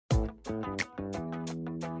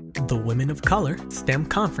The Women of Color STEM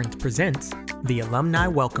Conference presents the Alumni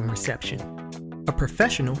Welcome Reception, a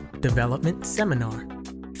professional development seminar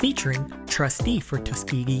featuring Trustee for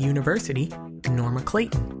Tuskeegee University, Norma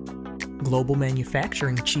Clayton, Global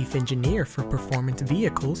Manufacturing Chief Engineer for Performance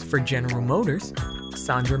Vehicles for General Motors,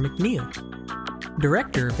 Sandra McNeil,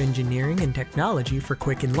 Director of Engineering and Technology for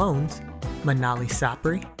Quicken Loans, Manali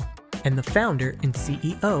Sapre, and the founder and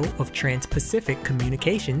CEO of TransPacific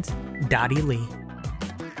Communications, Dottie Lee.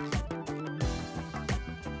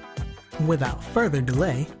 Without further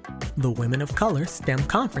delay, the Women of Color STEM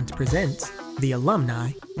Conference presents the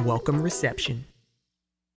Alumni Welcome Reception.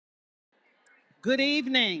 Good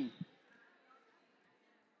evening.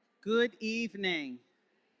 Good evening.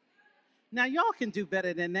 Now, y'all can do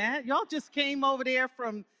better than that. Y'all just came over there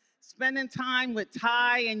from spending time with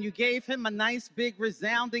Ty, and you gave him a nice, big,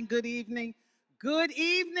 resounding good evening. Good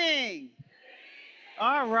evening.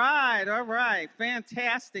 All right.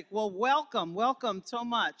 Fantastic. Well, welcome so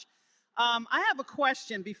much. I have a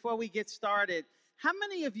question before we get started. How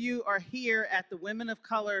many of you are here at the Women of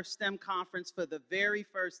Color STEM Conference for the very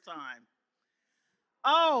first time?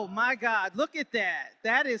 Oh my God, look at that.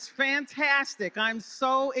 That is fantastic. I'm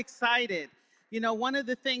so excited. You know, one of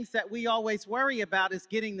the things that we always worry about is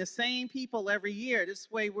getting the same people every year.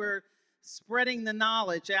 This way we're spreading the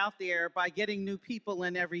knowledge out there by getting new people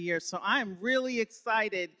in every year. So I'm really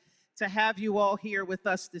excited to have you all here with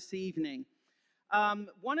us this evening.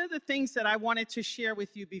 One of the things that I wanted to share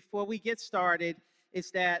with you before we get started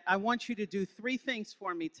is that I want you to do three things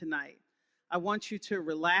for me tonight. I want you to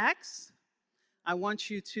relax, I want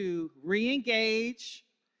you to re-engage,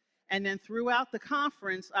 and then throughout the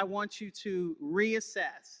conference, I want you to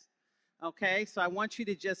reassess. Okay, so I want you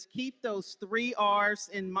to just keep those 3 R's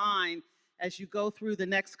in mind as you go through the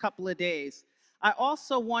next couple of days. I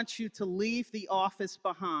also want you to leave the office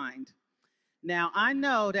behind. Now, I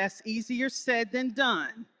know that's easier said than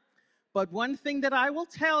done, but one thing that I will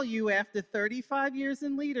tell you after 35 years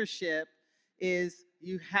in leadership is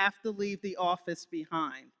you have to leave the office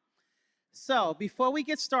behind. So before we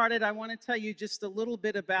get started, I want to tell you just a little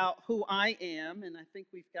bit about who I am, and I think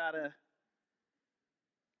we've got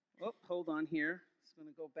hold on here. It's going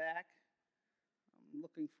to go back. I'm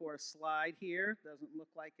looking for a slide here. Doesn't look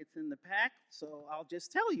like it's in the pack, so I'll just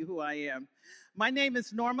tell you who I am. My name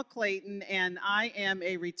is Norma Clayton, and I am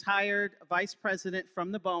a retired vice president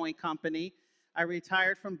from the Boeing Company. I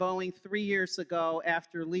retired from Boeing 3 years ago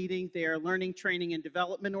after leading their learning, training, and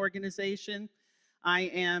development organization. I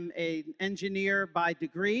am an engineer by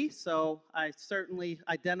degree, so I certainly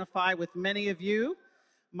identify with many of you.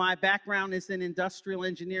 My background is in industrial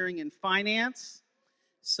engineering and finance.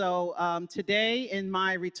 So today in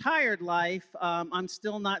my retired life, I'm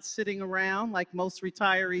still not sitting around like most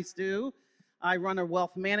retirees do. I run a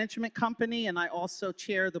wealth management company, and I also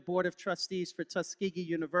chair the board of trustees for Tuskeegee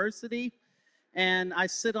University. And I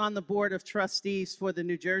sit on the board of trustees for the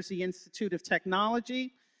New Jersey Institute of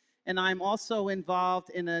Technology. And I'm also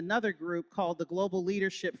involved in another group called the Global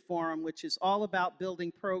Leadership Forum, which is all about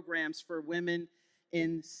building programs for women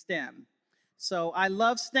in STEM. So I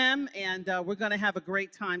love STEM, and we're going to have a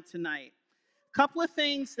great time tonight. Couple of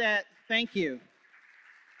things thank you.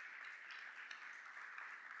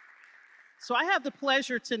 So I have the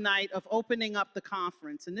pleasure tonight of opening up the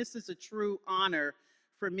conference, and this is a true honor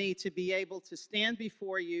for me to be able to stand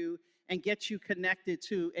before you and get you connected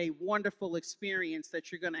to a wonderful experience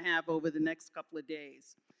that you're going to have over the next couple of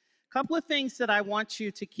days. A couple of things that I want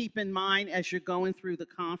you to keep in mind as you're going through the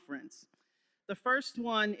conference. The first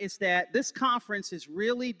one is that this conference is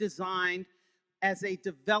really designed as a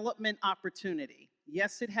development opportunity.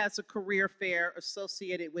 Yes, it has a career fair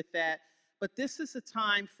associated with that, but this is a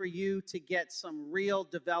time for you to get some real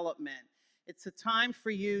development. It's a time for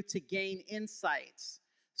you to gain insights.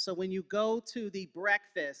 So when you go to the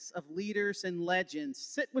breakfast of leaders and legends,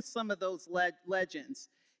 sit with some of those legends,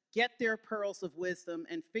 get their pearls of wisdom,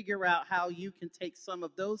 and figure out how you can take some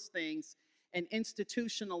of those things and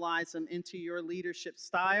institutionalize them into your leadership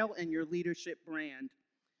style and your leadership brand.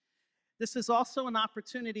 This is also an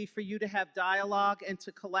opportunity for you to have dialogue and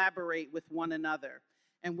to collaborate with one another.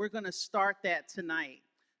 And we're going to start that tonight.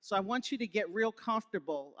 So I want you to get real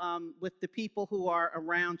comfortable with the people who are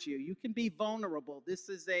around you. You can be vulnerable. This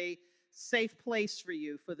is a safe place for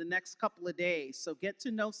you for the next couple of days. So get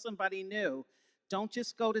to know somebody new. Don't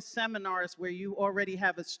just go to seminars where you already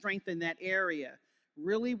have a strength in that area.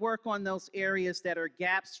 Really work on those areas that are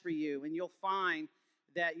gaps for you, and you'll find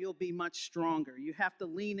that you'll be much stronger. You have to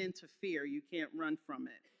lean into fear. You can't run from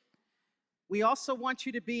it. We also want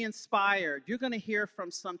you to be inspired. You're going to hear from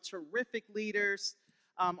some terrific leaders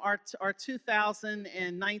Our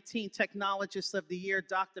 2019 Technologist of the Year,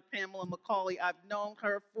 Dr. Pamela McCauley, I've known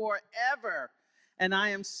her forever, and I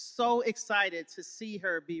am so excited to see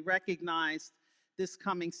her be recognized this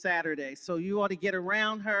coming Saturday. So you ought to get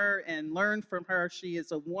around her and learn from her. She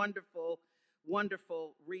is a wonderful,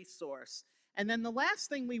 wonderful resource. And then the last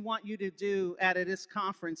thing we want you to do at this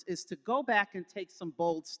conference is to go back and take some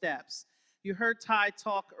bold steps. You heard Ty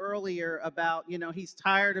talk earlier about, he's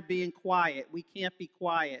tired of being quiet. We can't be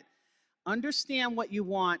quiet. Understand what you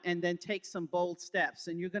want and then take some bold steps.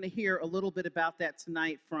 And you're going to hear a little bit about that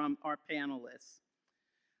tonight from our panelists.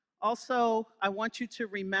 Also, I want you to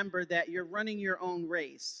remember that you're running your own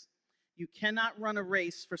race. You cannot run a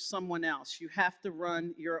race for someone else. You have to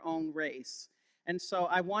run your own race. And so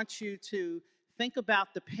I want you to think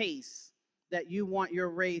about the pace that you want your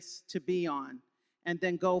race to be on, and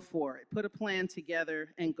then go for it. Put a plan together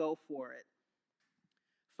and go for it.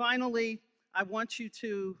 Finally, I want you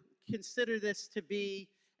to consider this to be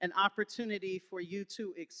an opportunity for you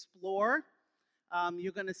to explore.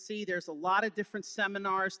 You're going to see there's a lot of different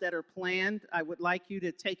seminars that are planned. I would like you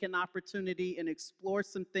to take an opportunity and explore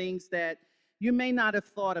some things that you may not have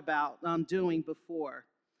thought about doing before.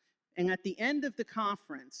 And at the end of the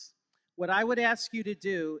conference, what I would ask you to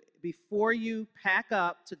do before you pack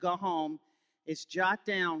up to go home is jot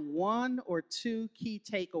down 1 or 2 key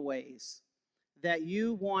takeaways that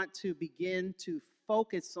you want to begin to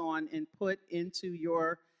focus on and put into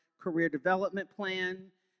your career development plan,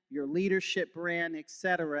 your leadership brand,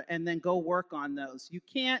 etc., and then go work on those. You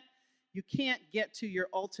can't get to your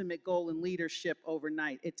ultimate goal in leadership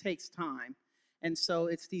overnight. It takes time. And so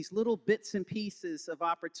it's these little bits and pieces of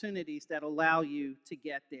opportunities that allow you to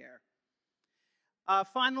get there.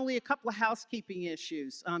 Finally, a couple of housekeeping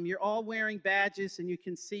issues. You're all wearing badges, and you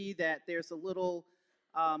can see that there's a little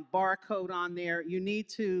barcode on there. You need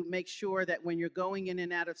to make sure that when you're going in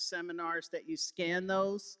and out of seminars that you scan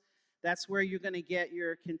those. That's where you're going to get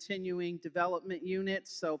your continuing development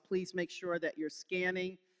units, so please make sure that you're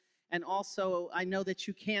scanning. And also, I know that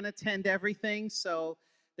you can't attend everything, so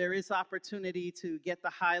there is opportunity to get the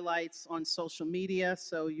highlights on social media,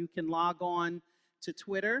 so you can log on to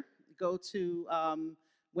Twitter. Go to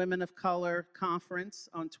Women of Color Conference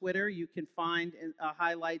on Twitter. You can find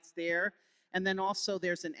highlights there. And then also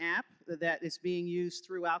there's an app that is being used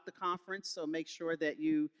throughout the conference, so make sure that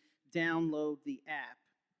you download the app.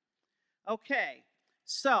 Okay,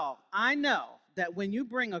 so I know that when you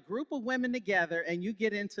bring a group of women together and you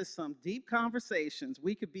get into some deep conversations,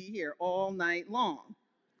 we could be here all night long.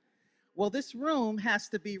 Well, this room has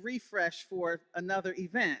to be refreshed for another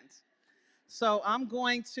event. So I'm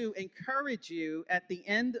going to encourage you at the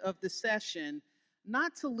end of the session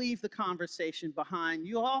not to leave the conversation behind.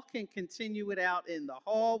 You all can continue it out in the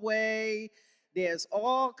hallway. There's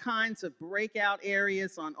all kinds of breakout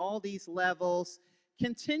areas on all these levels.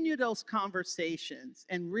 Continue those conversations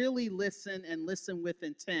and really listen, and listen with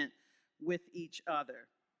intent with each other.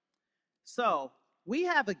 So we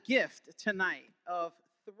have a gift tonight of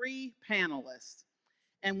 3 panelists.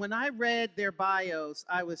 And when I read their bios,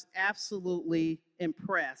 I was absolutely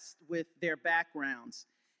impressed with their backgrounds.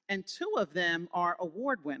 And 2 of them are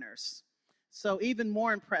award winners. So even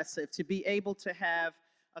more impressive to be able to have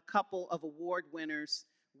a couple of award winners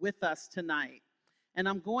with us tonight. And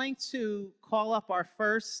I'm going to call up our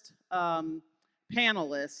first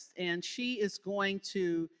panelist, and she is going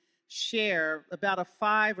to share about a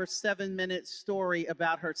 5 or 7 minute story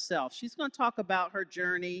about herself. She's going to talk about her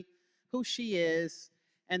journey, who she is,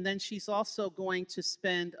 and then she's also going to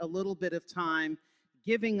spend a little bit of time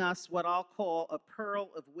giving us what I'll call a pearl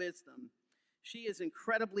of wisdom. She is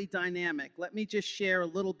incredibly dynamic. Let me just share a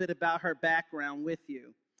little bit about her background with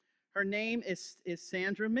you. Her name is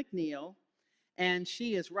Sandra McNeil, and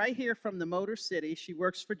she is right here from the Motor City. She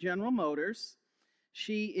works for General Motors.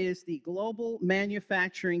 She is the Global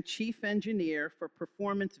Manufacturing Chief Engineer for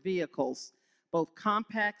performance vehicles, both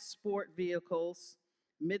compact sport vehicles,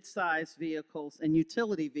 mid-size vehicles, and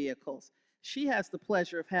utility vehicles. She has the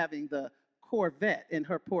pleasure of having the Corvette in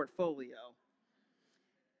her portfolio.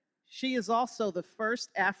 She is also the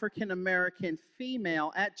first African-American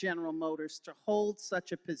female at General Motors to hold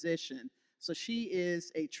such a position. So she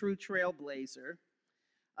is a true trailblazer.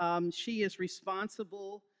 She is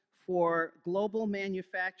responsible for global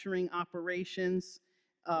manufacturing operations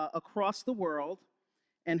across the world.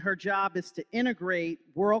 And her job is to integrate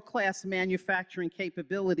world-class manufacturing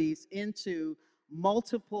capabilities into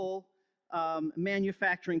multiple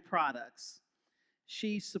manufacturing products.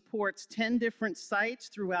 She supports 10 different sites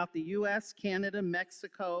throughout the US, Canada,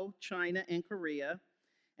 Mexico, China, and Korea.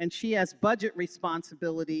 And she has budget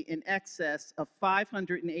responsibility in excess of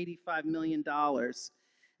 $585 million.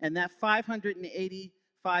 And that $585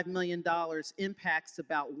 million impacts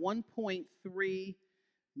about 1.3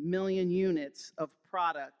 million units of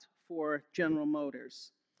product for General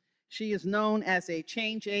Motors. She is known as a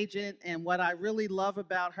change agent, and what I really love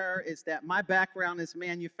about her is that my background is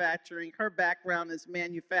manufacturing, her background is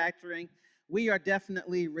manufacturing. We are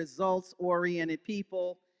definitely results-oriented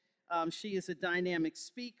people. She is a dynamic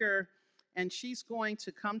speaker, and she's going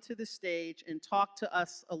to come to the stage and talk to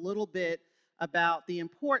us a little bit about the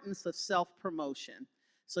importance of self-promotion.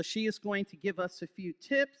 So she is going to give us a few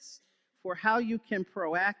tips for how you can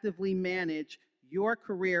proactively manage your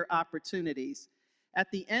career opportunities.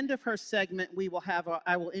 At the end of her segment,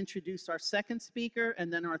 I will introduce our second speaker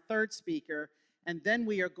and then our third speaker, and then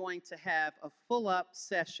we are going to have a full-up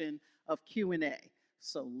session of Q&A.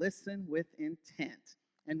 So listen with intent.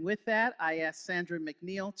 And with that, I ask Sandra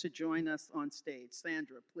McNeil to join us on stage.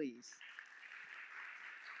 Sandra, please.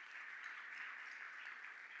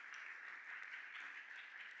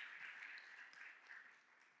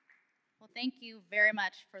 Well, thank you very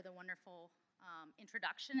much for the wonderful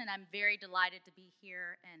introduction, and I'm very delighted to be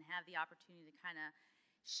here and have the opportunity to kind of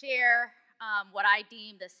share what I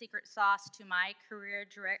deem the secret sauce to my career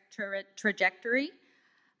trajectory.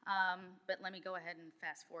 But let me go ahead and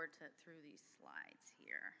fast forward through these slides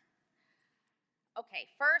here. Okay,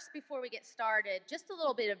 first, before we get started, just a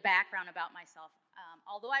little bit of background about myself.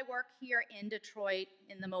 Although I work here in Detroit,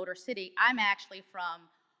 in the Motor City, I'm actually from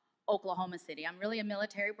Oklahoma City. I'm really a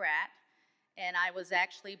military brat, and I was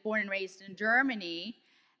actually born and raised in Germany,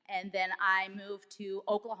 and then I moved to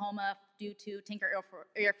Oklahoma due to Tinker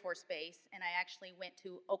Air Force Base, and I actually went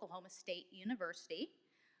to Oklahoma State University,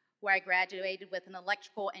 where I graduated with an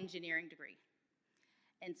electrical engineering degree.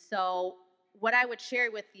 And so what I would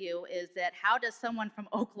share with you is that how does someone from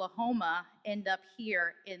Oklahoma end up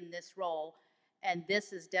here in this role? And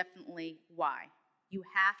this is definitely why. You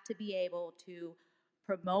have to be able to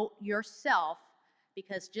promote yourself,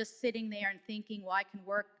 because just sitting there and thinking, well, I can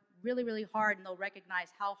work really, really hard and they'll recognize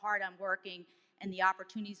how hard I'm working and the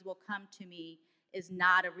opportunities will come to me is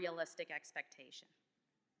not a realistic expectation.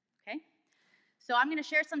 Okay? So I'm going to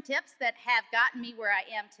share some tips that have gotten me where I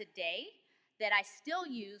am today that I still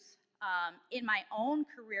use in my own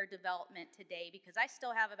career development today, because I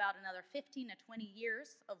still have about another 15 to 20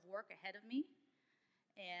 years of work ahead of me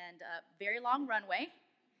and a very long runway,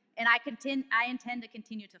 and I intend to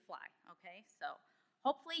continue to fly, okay? So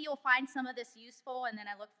hopefully you'll find some of this useful, and then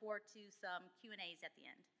I look forward to some Q&As at the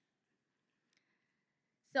end.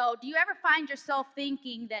 So do you ever find yourself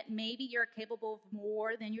thinking that maybe you're capable of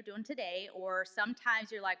more than you're doing today, or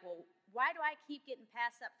sometimes you're like, well, why do I keep getting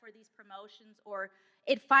passed up for these promotions, or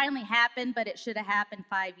it finally happened, but it should have happened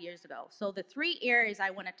 5 years ago? So the three areas I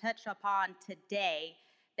want to touch upon today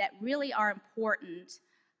that really are important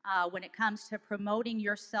when it comes to promoting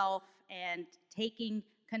yourself and taking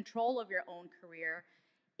control of your own career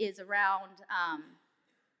is around,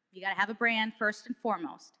 you got to have a brand first and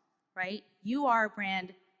foremost, right? You are a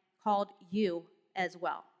brand called you as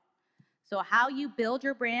well. So how you build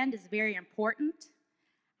your brand is very important.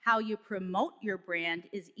 How you promote your brand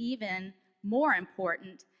is even more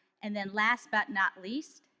important. And then last but not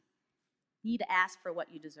least, you need to ask for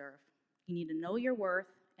what you deserve. You need to know your worth,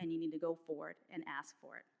 and you need to go forward and ask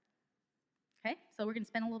for it. Okay, so we're going to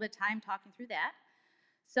spend a little bit of time talking through that.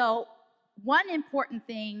 So one important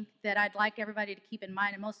thing that I'd like everybody to keep in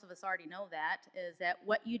mind, and most of us already know that, is that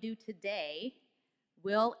what you do today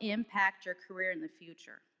will impact your career in the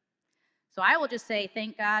future. So I will just say,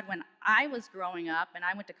 thank God, when I was growing up and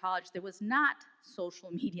I went to college, there was not social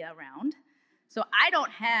media around. So I don't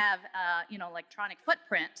have, electronic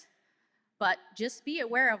footprint, but just be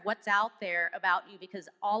aware of what's out there about you, because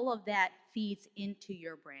all of that feeds into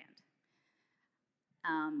your brand.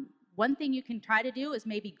 One thing you can try to do is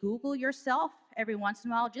maybe Google yourself every once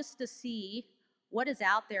in a while just to see what is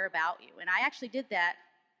out there about you. And I actually did that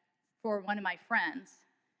for one of my friends,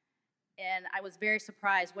 and I was very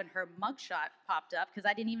surprised when her mugshot popped up, because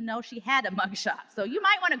I didn't even know she had a mugshot. So you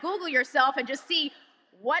might want to Google yourself and just see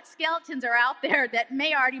what skeletons are out there that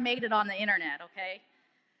may already made it on the internet, okay?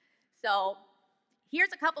 So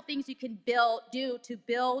here's a couple things you can do to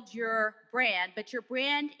build your brand, but your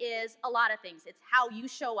brand is a lot of things. It's how you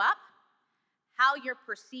show up, how you're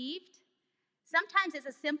perceived. Sometimes it's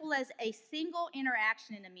as simple as a single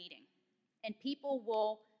interaction in a meeting, and people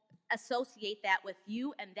will associate that with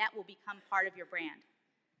you, and that will become part of your brand.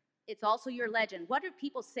 It's also your legend. What do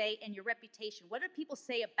people say, and your reputation? What do people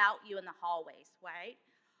say about you in the hallways, right?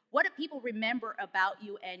 What do people remember about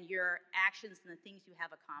you and your actions and the things you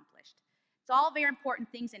have accomplished? It's all very important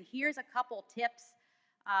things, and here's a couple tips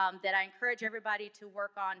that I encourage everybody to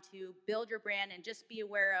work on to build your brand and just be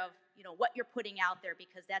aware of, what you're putting out there,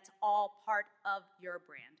 because that's all part of your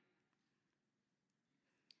brand.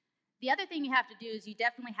 The other thing you have to do is you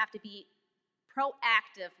definitely have to be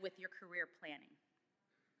proactive with your career planning.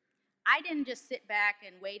 I didn't just sit back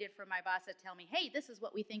and waited for my boss to tell me, hey, this is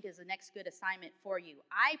what we think is the next good assignment for you.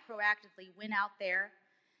 I proactively went out there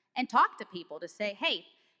and talked to people to say, hey,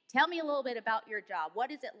 tell me a little bit about your job. What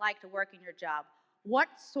is it like to work in your job? What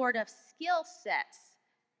sort of skill sets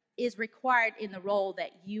is required in the role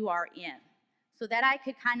that you are in? So that I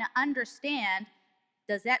could kind of understand,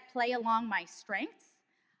 does that play along my strengths?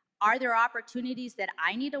 Are there opportunities that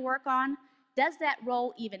I need to work on? Does that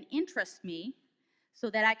role even interest me? So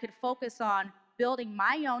that I could focus on building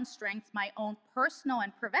my own strengths, my own personal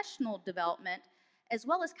and professional development, as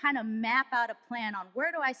well as kind of map out a plan on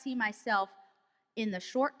where do I see myself in the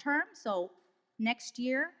short term, so next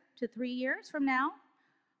year to 3 years from now.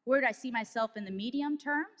 Where do I see myself in the medium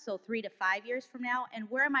term, so 3 to 5 years from now, and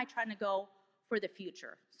where am I trying to go for the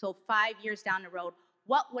future? So 5 years down the road,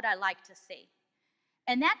 what would I like to see?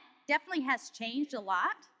 And that definitely has changed a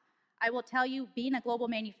lot. I will tell you, being a global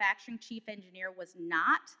manufacturing chief engineer was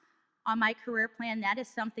not on my career plan. That is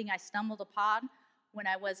something I stumbled upon when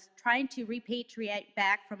I was trying to repatriate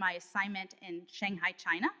back from my assignment in Shanghai,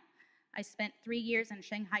 China. I spent 3 years in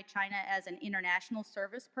Shanghai, China as an international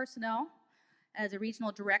service personnel, as a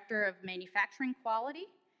regional director of manufacturing quality.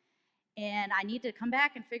 And I needed to come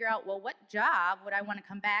back and figure out, well, what job would I want to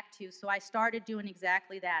come back to? So I started doing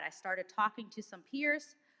exactly that. I started talking to some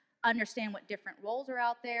peers, understand what different roles are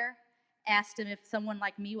out there, asked them if someone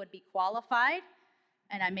like me would be qualified,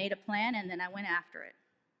 and I made a plan, and then I went after it.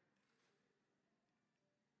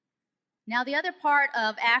 Now, the other part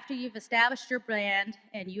of after you've established your brand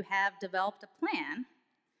and you have developed a plan,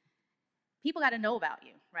 people got to know about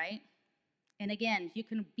you, right? And again, you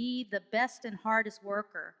can be the best and hardest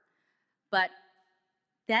worker, but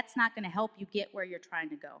that's not going to help you get where you're trying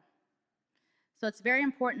to go. So it's very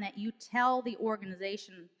important that you tell the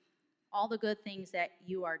organization all the good things that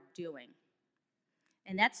you are doing.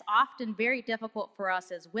 And that's often very difficult for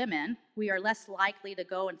us as women. We are less likely to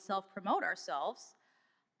go and self-promote ourselves.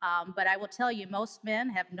 But I will tell you, most men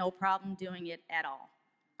have no problem doing it at all.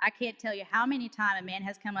 I can't tell you how many times a man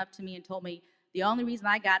has come up to me and told me the only reason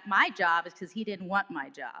I got my job is because he didn't want my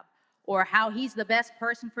job, or how he's the best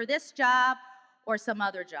person for this job or some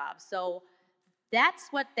other job. So that's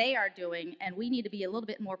what they are doing, and we need to be a little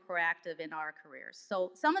bit more proactive in our careers.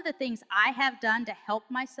 So some of the things I have done to help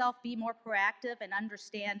myself be more proactive and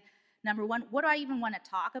understand, number one, what do I even want to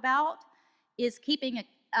talk about, is keeping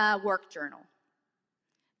a work journal.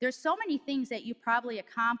 There's so many things that you probably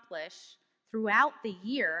accomplish throughout the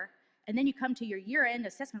year, and then you come to your year-end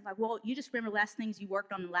assessment like, well, you just remember the last things you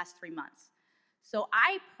worked on in the last 3 months. So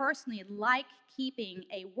I personally like keeping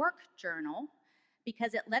a work journal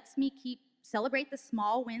because it lets me celebrate the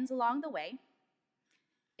small wins along the way.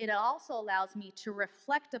 It also allows me to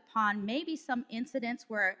reflect upon maybe some incidents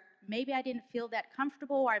where maybe I didn't feel that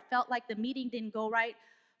comfortable, or I felt like the meeting didn't go right.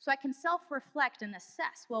 So I can self-reflect and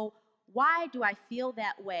assess, well, why do I feel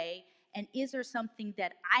that way? And is there something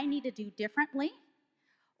that I need to do differently?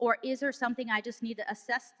 Or is there something I just need to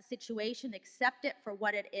assess the situation, accept it for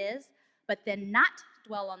what it is, but then not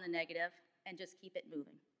dwell on the negative and just keep it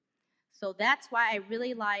moving? So that's why I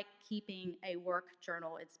really like keeping a work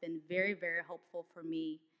journal. It's been very, very helpful for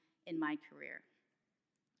me in my career.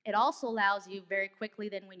 It also allows you very quickly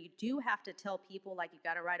then, when you do have to tell people, like you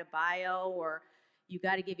got to write a bio or you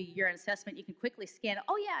got to give a year-end assessment, you can quickly scan,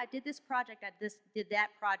 oh yeah, I did this project, I did that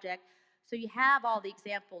project. So you have all the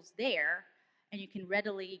examples there, and you can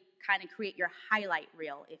readily kind of create your highlight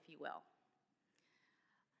reel, if you will.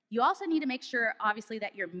 You also need to make sure, obviously,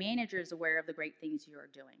 that your manager is aware of the great things you are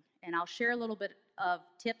doing. And I'll share a little bit of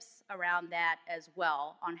tips around that as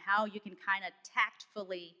well, on how you can kind of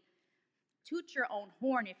tactfully toot your own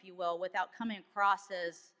horn, if you will, without coming across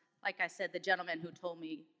as, like I said, the gentleman who told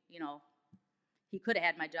me, he could have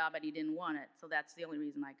had my job, but he didn't want it, so that's the only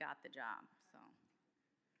reason I got the job.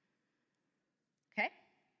 Okay?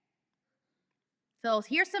 So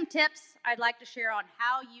here's some tips I'd like to share on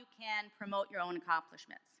how you can promote your own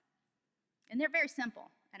accomplishments. And they're very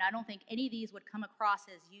simple, and I don't think any of these would come across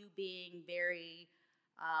as you being very,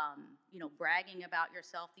 bragging about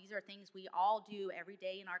yourself. These are things we all do every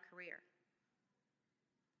day in our career.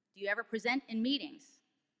 Do you ever present in meetings?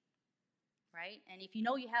 Right? And if you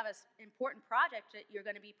know you have an important project that you're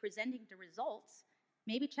going to be presenting the results,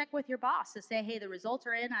 maybe check with your boss to say, hey, the results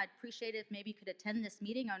are in. I'd appreciate it if maybe you could attend this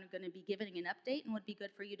meeting. I'm going to be giving an update, and it would be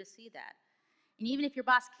good for you to see that. And even if your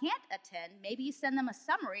boss can't attend, maybe you send them a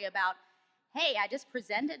summary about, hey, I just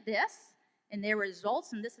presented this, and there were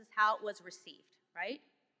results, and this is how it was received, right?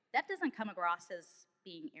 That doesn't come across as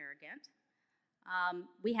being arrogant.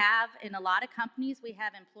 We have, in a lot of companies, we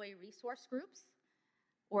have employee resource groups,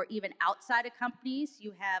 or even outside of companies,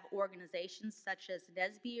 you have organizations such as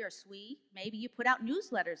NSBE or SWE. Maybe you put out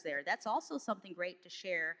newsletters there. That's also something great to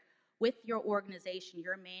share with your organization,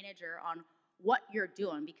 your manager, on what you're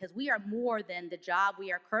doing, because we are more than the job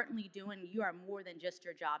we are currently doing. You are more than just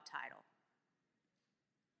your job title.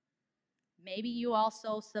 Maybe you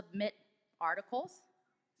also submit articles.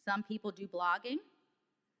 Some people do blogging.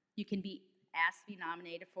 You can be asked to be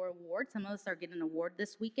nominated for awards. Some of us are getting an award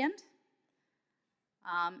this weekend.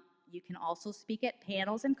 You can also speak at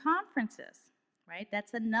panels and conferences, right?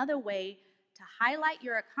 That's another way to highlight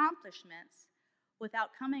your accomplishments without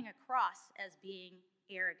coming across as being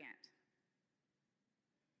arrogant.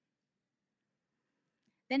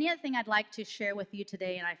 Then the other thing I'd like to share with you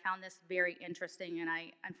today, and I found this very interesting, and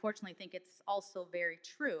I unfortunately think it's also very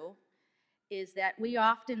true, is that we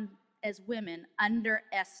often, as women,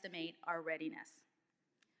 underestimate our readiness,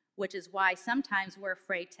 which is why sometimes we're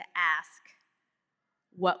afraid to ask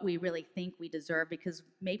what we really think we deserve, because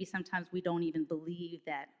maybe sometimes we don't even believe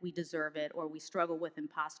that we deserve it, or we struggle with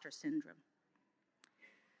imposter syndrome.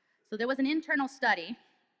 So there was an internal study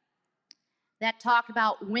that talked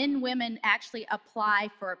about when women actually apply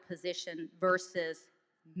for a position versus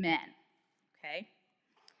men, okay?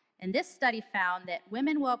 And this study found that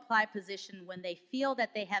women will apply a position when they feel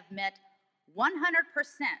that they have met 100%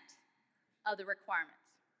 of the requirements.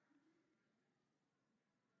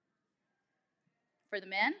 For the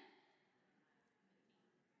men,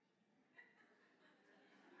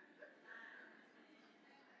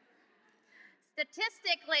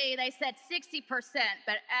 statistically, they said 60%,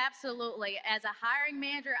 but absolutely, as a hiring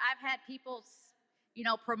manager, I've had people,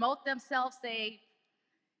 promote themselves. They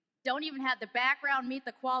don't even have the background, meet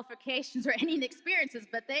the qualifications, or any experiences,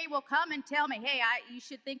 but they will come and tell me, hey, you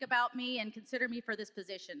should think about me and consider me for this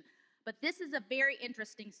position. But this is a very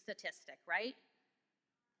interesting statistic, right?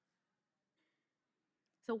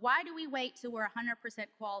 So why do we wait till we're 100%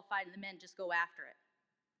 qualified and the men just go after it?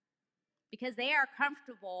 Because they are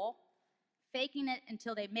comfortable faking it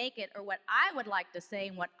until they make it, or what I would like to say,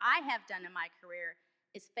 and what I have done in my career,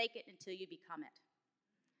 is fake it until you become it.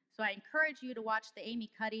 So I encourage you to watch the Amy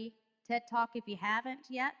Cuddy TED Talk if you haven't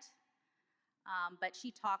yet, but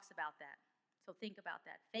she talks about that. So think about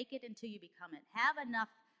that. Fake it until you become it. Have enough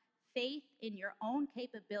faith in your own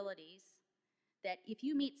capabilities that if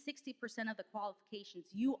you meet 60% of the qualifications,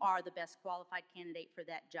 you are the best qualified candidate for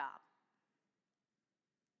that job.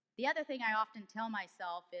 The other thing I often tell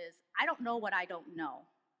myself is, I don't know what I don't know.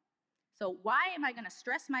 So why am I going to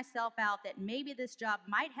stress myself out that maybe this job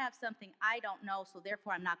might have something I don't know, so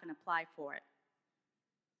therefore I'm not going to apply for it?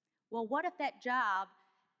 Well, what if that job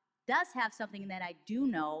does have something that I do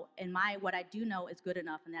know, and what I do know is good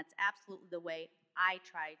enough, and that's absolutely the way I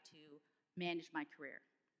try to manage my career.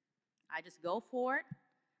 I just go for it.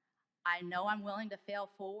 I know I'm willing to fail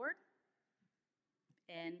forward,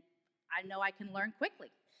 and I know I can learn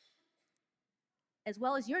quickly. As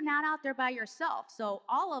well as you're not out there by yourself, so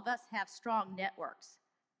all of us have strong networks.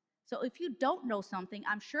 So if you don't know something,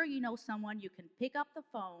 I'm sure you know someone you can pick up the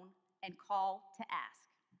phone and call to ask.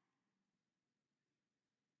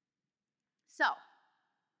 So,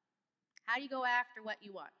 how do you go after what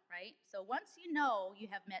you want, right? So once you know you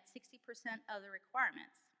have met 60% of the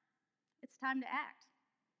requirements, it's time to act.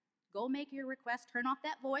 Go make your request, turn off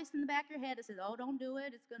that voice in the back of your head that says, oh, don't do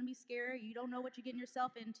it, it's gonna be scary, you don't know what you're getting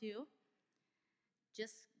yourself into.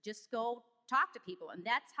 Just go talk to people, and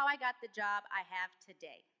that's how I got the job I have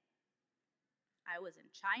today. I was in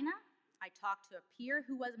China. I talked to a peer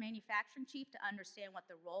who was a manufacturing chief to understand what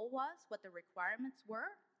the role was, what the requirements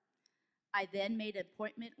were. I then made an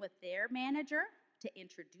appointment with their manager to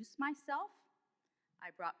introduce myself.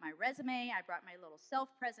 I brought my resume, I brought my little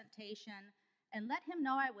self-presentation, and let him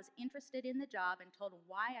know I was interested in the job and told him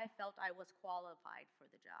why I felt I was qualified for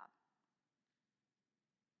the job.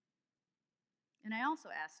 And I also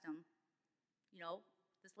asked him,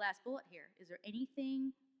 this last bullet here, is there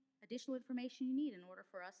anything, additional information you need in order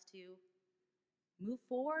for us to move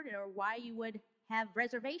forward, or why you would have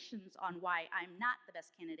reservations on why I'm not the best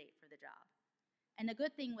candidate for the job? And the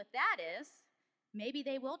good thing with that is, maybe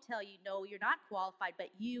they will tell you, no, you're not qualified, but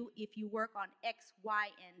if you work on X, Y,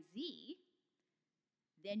 and Z,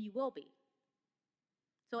 then you will be.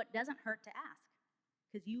 So it doesn't hurt to ask,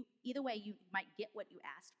 because either way, you might get what you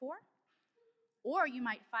asked for, or you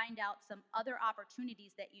might find out some other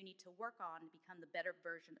opportunities that you need to work on to become the better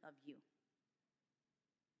version of you.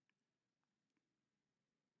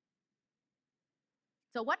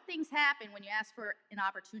 So what things happen when you ask for an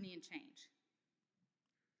opportunity and change?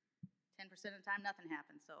 10% of the time, nothing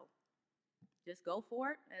happens. So just go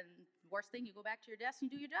for it, and worst thing, you go back to your desk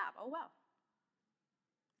and you do your job. Oh, well.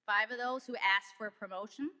 5 of those who ask for a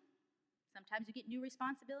promotion, sometimes you get new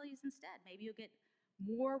responsibilities instead. Maybe you'll get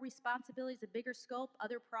more responsibilities, a bigger scope,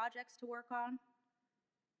 other projects to work on.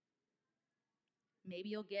 Maybe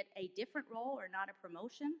you'll get a different role or not a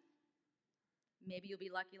promotion. Maybe you'll be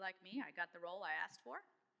lucky like me, I got the role I asked for.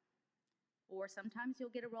 Or sometimes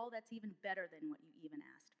you'll get a role that's even better than what you even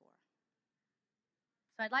asked for.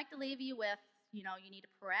 So I'd like to leave you with, you need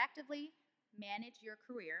to proactively manage your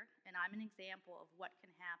career, and I'm an example of what can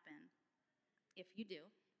happen if you do,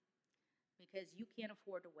 because you can't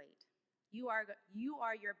afford to wait. You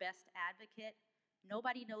are your best advocate.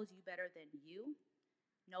 Nobody knows you better than you.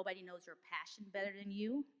 Nobody knows your passion better than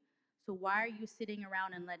you. So why are you sitting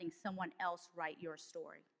around and letting someone else write your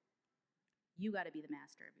story? You got to be the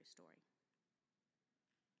master of your story.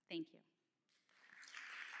 Thank you.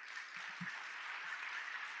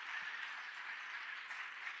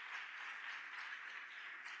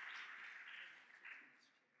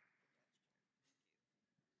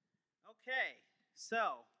 Okay, so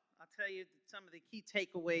I'll tell you some of the key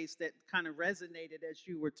takeaways that kind of resonated as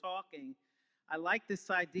you were talking. I like this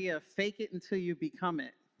idea of fake it until you become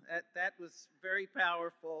it. That was very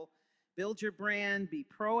powerful. Build your brand, be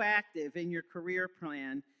proactive in your career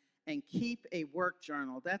plan, and keep a work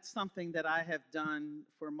journal. That's something that I have done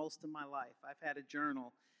for most of my life. I've had a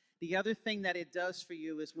journal. The other thing that it does for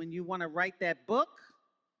you is when you want to write that book,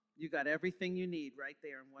 you got everything you need right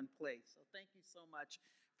there in one place. So thank you so much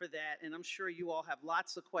for that, and I'm sure you all have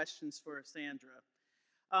lots of questions for Sandra.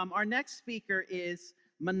 Our next speaker is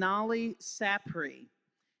Manali Sapre,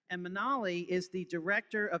 and Manali is the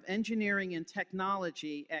Director of Engineering and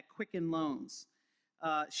Technology at Quicken Loans.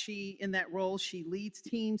 In that role, she leads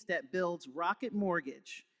teams that builds Rocket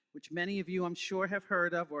Mortgage, which many of you I'm sure have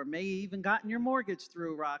heard of or may even gotten your mortgage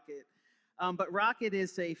through Rocket. But Rocket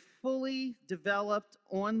is a fully developed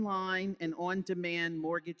online and on-demand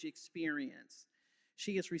mortgage experience.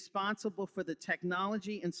 She is responsible for the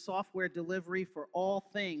technology and software delivery for all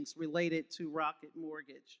things related to Rocket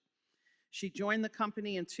Mortgage. She joined the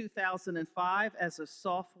company in 2005 as a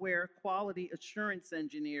software quality assurance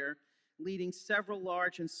engineer, leading several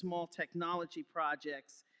large and small technology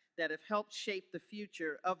projects that have helped shape the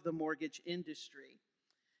future of the mortgage industry.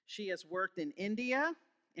 She has worked in India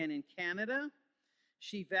and in Canada.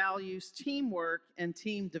 She values teamwork and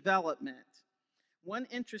team development. One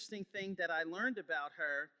interesting thing that I learned about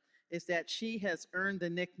her is that she has earned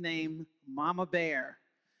the nickname Mama Bear.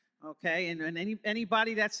 Okay, and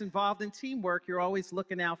anybody that's involved in teamwork, you're always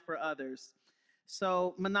looking out for others.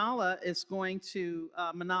 So Manali is going to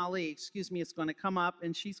come up,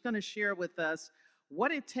 and she's going to share with us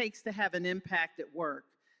what it takes to have an impact at work.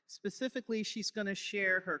 Specifically, she's going to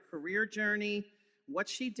share her career journey, what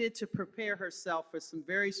she did to prepare herself for some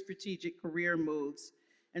very strategic career moves,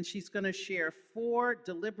 and she's going to share 4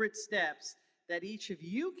 deliberate steps that each of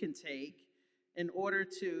you can take in order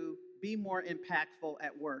to be more impactful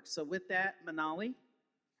at work. So with that, Manali.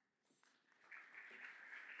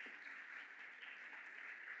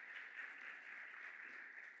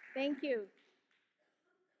 Thank you.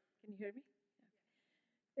 Can you hear me?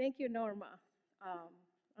 Thank you, Norma.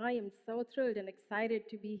 I am so thrilled and excited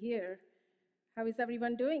to be here. How is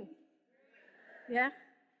everyone doing? Yeah?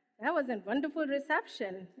 That was a wonderful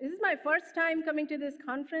reception. This is my first time coming to this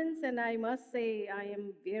conference, and I must say I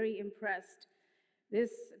am very impressed.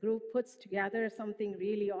 This group puts together something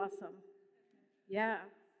really awesome. Yeah.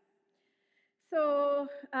 So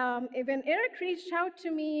when Eric reached out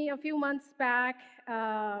to me a few months back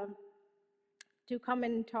to come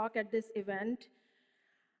and talk at this event,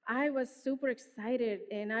 I was super excited,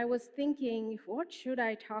 and I was thinking, what should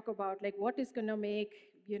I talk about? Like, what is going to make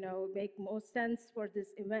most sense for this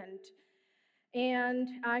event? And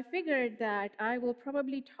I figured that I will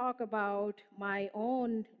probably talk about my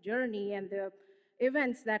own journey and the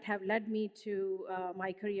events that have led me to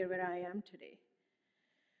my career where I am today.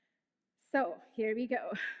 So here we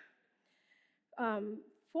go.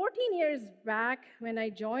 14 years back, when I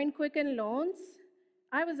joined Quicken Loans,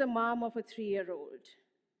 I was a mom of a 3-year-old.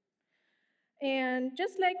 And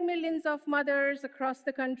just like millions of mothers across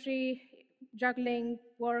the country, juggling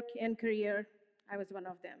work and career, I was one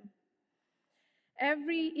of them.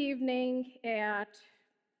 Every evening at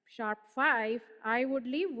sharp 5, I would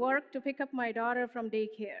leave work to pick up my daughter from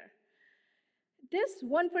daycare. This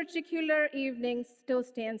one particular evening still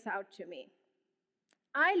stands out to me.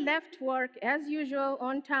 I left work as usual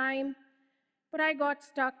on time, but I got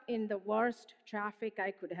stuck in the worst traffic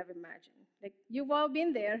I could have imagined. Like, you've all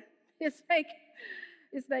been there. It's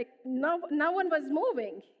like no one was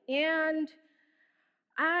moving. And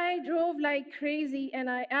I drove like crazy, and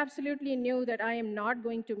I absolutely knew that I am not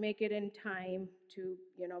going to make it in time to,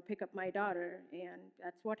 pick up my daughter, and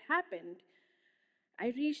that's what happened. I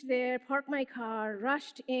reached there, parked my car,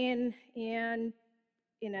 rushed in, and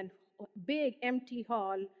in a big empty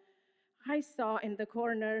hall, I saw in the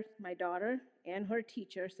corner my daughter and her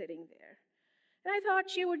teacher sitting there. And I thought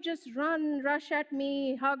she would just rush at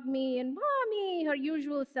me, hug me, and Mommy, her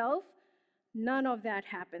usual self. None of that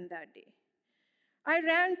happened that day. I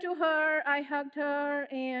ran to her, I hugged her,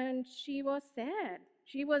 and she was sad.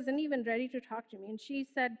 She wasn't even ready to talk to me. And she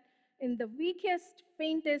said in the weakest,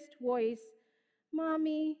 faintest voice,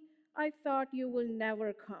 Mommy, I thought you will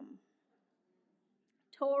never come.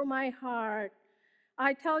 Tore my heart.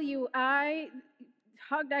 I tell you, I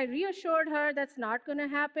reassured her that's not going to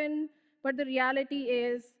happen, but the reality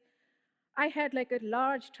is I had like a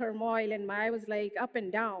large turmoil and I was like up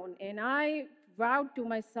and down, and I vowed to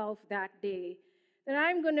myself that day that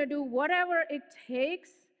I'm going to do whatever it takes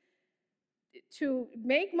to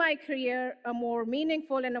make my career a more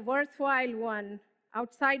meaningful and a worthwhile one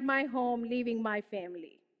outside my home, leaving my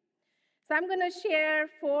family. So I'm going to share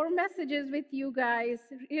 4 messages with you guys,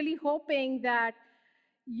 really hoping that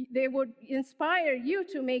they would inspire you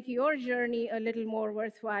to make your journey a little more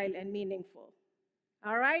worthwhile and meaningful.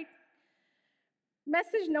 All right?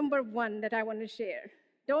 Message number 1 that I want to share: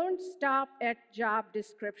 don't stop at job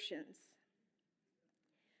descriptions.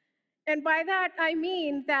 And by that, I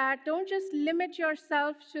mean that don't just limit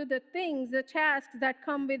yourself to the things, the tasks that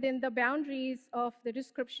come within the boundaries of the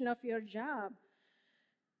description of your job.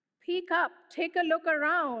 Peek up, take a look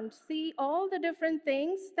around, see all the different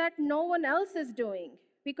things that no one else is doing,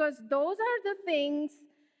 because those are the things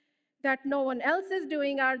that no one else is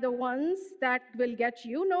doing are the ones that will get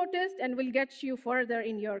you noticed and will get you further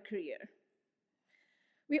in your career.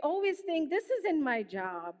 We always think, this isn't my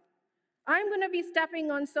job. I'm going to be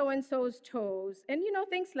stepping on so-and-so's toes, and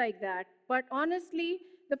things like that. But honestly,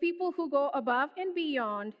 the people who go above and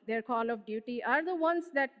beyond their call of duty are the ones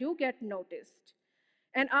that do get noticed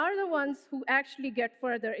and are the ones who actually get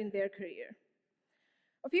further in their career.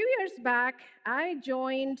 A few years back, I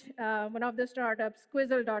joined one of the startups,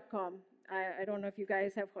 Quizzle.com. I don't know if you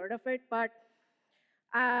guys have heard of it, but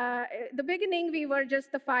at the beginning, we were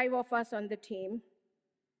just the 5 of us on the team.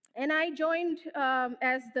 And I joined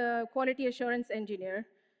as the quality assurance engineer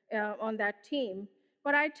on that team.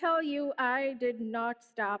 But I tell you, I did not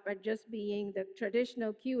stop at just being the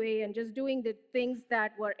traditional QA and just doing the things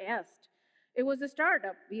that were asked. It was a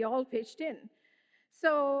startup. We all pitched in.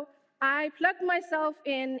 So I plugged myself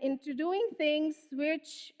into doing things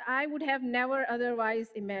which I would have never otherwise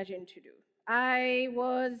imagined to do. I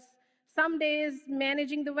was some days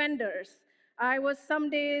managing the vendors. I was some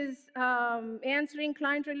days answering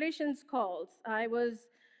client relations calls. I was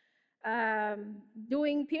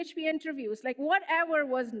doing PHP interviews. Like whatever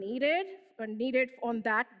was needed on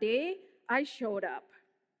that day, I showed up.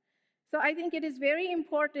 So I think it is very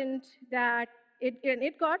important that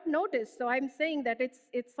it got noticed. So I'm saying that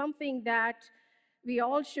it's something that we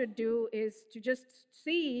all should do, is to just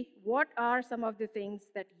see what are some of the things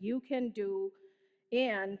that you can do,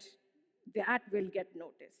 and that will get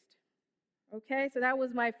noticed. Okay, so that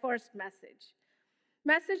was my first message.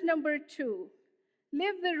 Message number 2,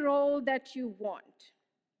 live the role that you want.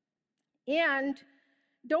 And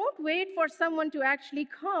don't wait for someone to actually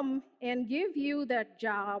come and give you that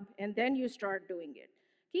job and then you start doing it.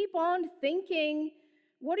 Keep on thinking,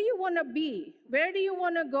 what do you want to be? Where do you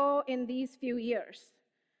want to go in these few years?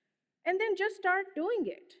 And then just start doing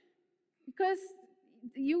it. Because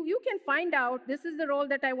you can find out, this is the role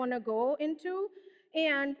that I want to go into,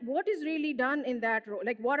 and what is really done in that role.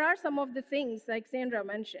 Like, what are some of the things, like Sandra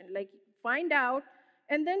mentioned? Like, find out,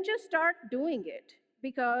 and then just start doing it.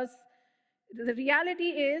 Because the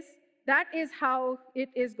reality is, that is how it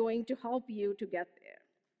is going to help you to get there.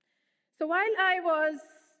 So while I was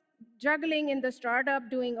juggling in the startup,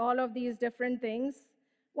 doing all of these different things,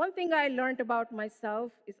 one thing I learned about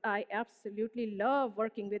myself is I absolutely love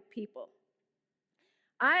working with people.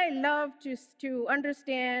 I love to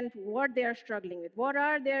understand what they're struggling with. What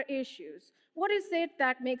are their issues? What is it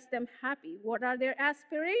that makes them happy? What are their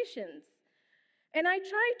aspirations? And I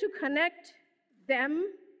try to connect them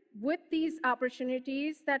with these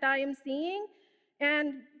opportunities that I am seeing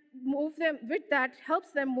and move them with that,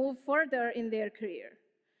 helps them move further in their career.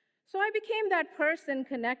 So I became that person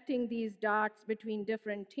connecting these dots between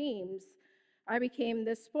different teams. I became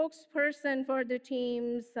the spokesperson for the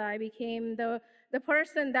teams. I became the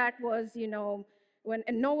person that was,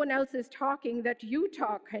 and no one else is talking, that you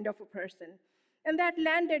talk kind of a person. And that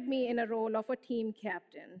landed me in a role of a team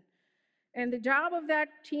captain. And the job of that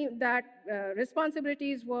team,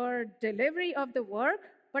 responsibilities were delivery of the work,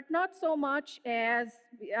 but not so much as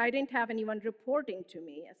I didn't have anyone reporting to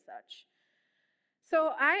me as such.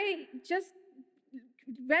 So I just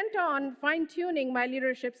went on fine-tuning my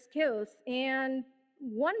leadership skills, and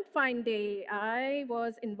one fine day I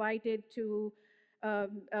was invited to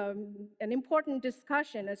an important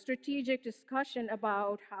discussion, a strategic discussion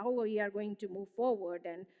about how we are going to move forward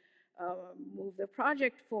and move the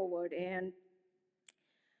project forward. And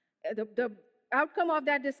the outcome of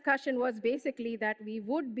that discussion was basically that we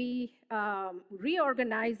would be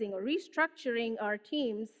reorganizing or restructuring our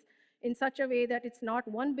teams in such a way that it's not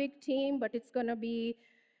one big team, but it's going to be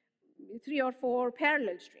 3 or 4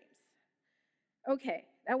 parallel streams. Okay,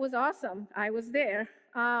 that was awesome. I was there.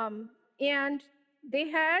 And they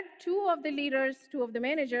had 2 of the leaders, 2 of the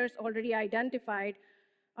managers already identified.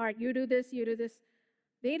 All right, you do this, you do this.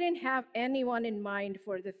 They didn't have anyone in mind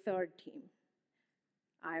for the 3rd team.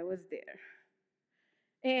 I was there.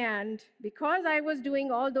 And because I was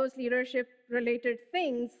doing all those leadership-related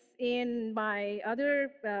things in my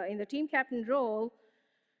in the team captain role,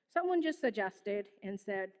 someone just suggested and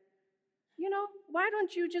said, why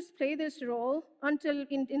don't you just play this role until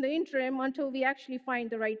in the interim until we actually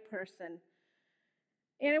find the right person?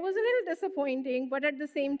 And it was a little disappointing, but at the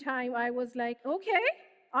same time, I was like, okay,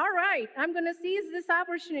 all right, I'm going to seize this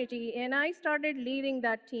opportunity. And I started leading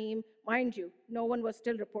that team. Mind you, no one was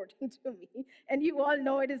still reporting to me. And you all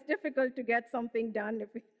know it is difficult to get something done if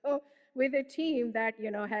you go with a team that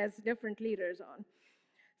has different leaders on.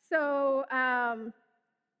 So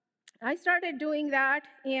I started doing that,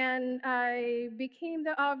 and I became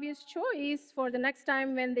the obvious choice for the next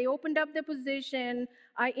time when they opened up the position.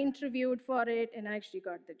 I interviewed for it, and I actually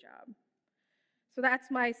got the job. So that's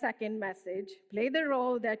my second message. Play the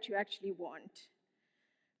role that you actually want.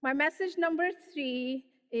 My message number 3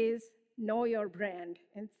 is know your brand.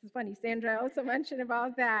 And it's funny, Sandra also mentioned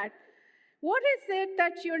about that. What is it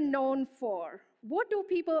that you're known for? What do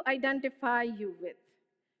people identify you with?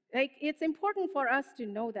 It's important for us to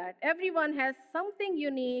know that. Everyone has something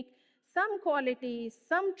unique, some quality,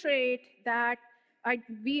 some trait that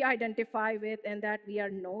we identify with and that we are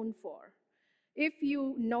known for. If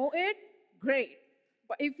you know it, great.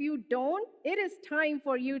 But if you don't, it is time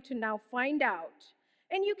for you to now find out.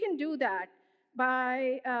 And you can do that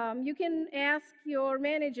by, you can ask your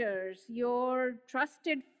managers, your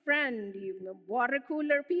trusted friend, water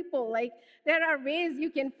cooler people. There are ways you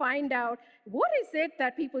can find out what is it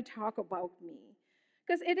that people talk about me.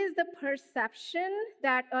 Because it is the perception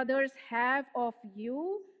that others have of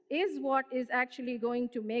you is what is actually going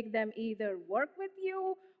to make them either work with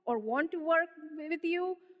you or want to work with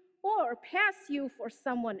you or pass you for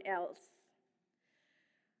someone else.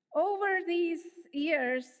 Over these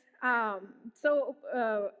years, all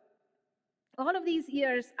of these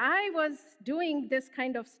years, I was doing this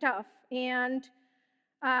kind of stuff, and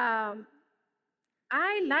I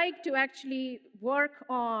like to actually work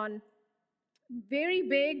on very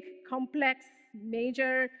big, complex,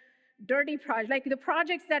 major, dirty projects, like the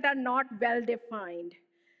projects that are not well-defined,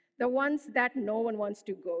 the ones that no one wants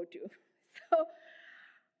to go to. So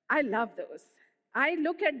I love those. I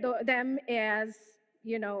look at them as,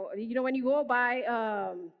 when you go buy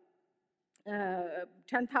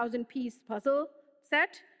 10,000-piece puzzle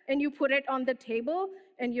set and you put it on the table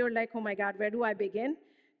and you're like, oh my God, where do I begin?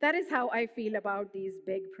 That is how I feel about these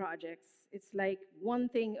big projects. It's like one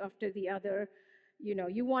thing after the other.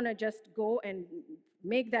 You want to just go and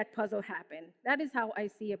make that puzzle happen. That is how I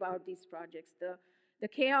see about these projects. The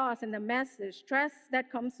chaos and the mess, the stress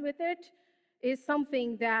that comes with it is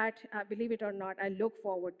something that, believe it or not, I look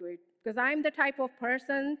forward to it. Because I'm the type of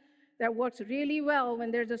person that works really well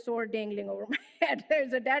when there's a sword dangling over my head.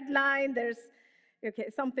 There's a deadline, there's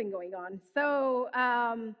something going on. So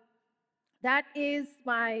that is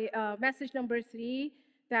my message number 3,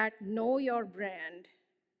 that know your brand.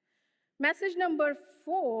 Message number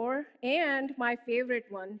 4, and my favorite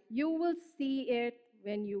one, you will see it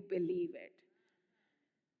when you believe it.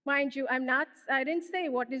 Mind you, I didn't say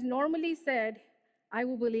what is normally said, I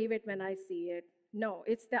will believe it when I see it. No,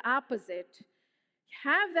 it's the opposite.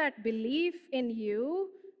 Have that belief in you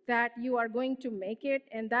that you are going to make it,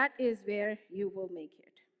 and that is where you will make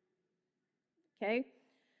it. Okay?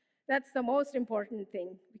 That's the most important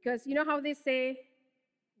thing, because you know how they say,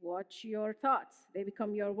 watch your thoughts, they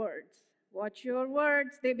become your words. Watch your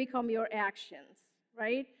words, they become your actions,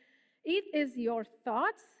 right? It is your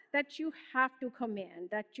thoughts that you have to command,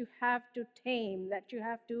 that you have to tame, that you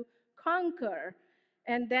have to conquer.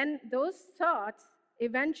 And then those thoughts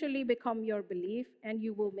eventually become your belief, and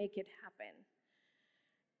you will make it happen.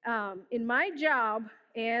 In my job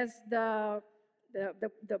as the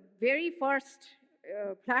very first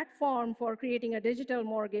platform for creating a digital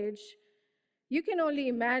mortgage, you can only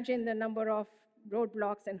imagine the number of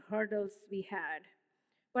roadblocks and hurdles we had.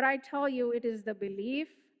 But I tell you, it is the belief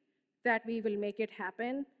that we will make it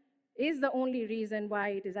happen is the only reason why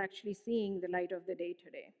it is actually seeing the light of the day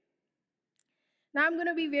today. Now, I'm going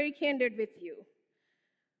to be very candid with you.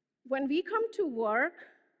 When we come to work,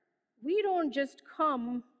 we don't just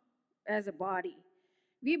come as a body.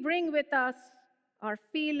 We bring with us our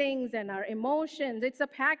feelings and our emotions. It's a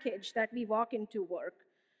package that we walk into work.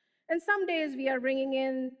 And some days we are bringing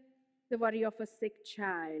in the worry of a sick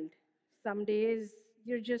child. Some days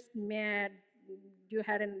you're just mad, you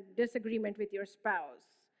had a disagreement with your spouse.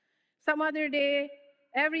 Some other day,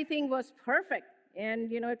 everything was perfect,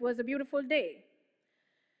 and it was a beautiful day.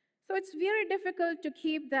 So it's very difficult to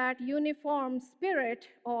keep that uniform spirit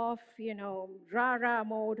of, rah-rah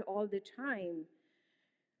mode all the time.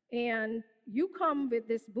 And you come with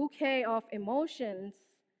this bouquet of emotions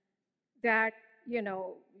that,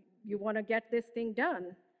 you want to get this thing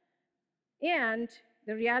done. And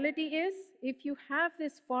the reality is, if you have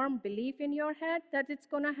this firm belief in your head that it's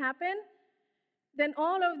going to happen, then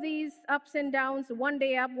all of these ups and downs, one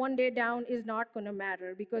day up, one day down, is not going to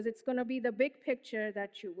matter, because it's going to be the big picture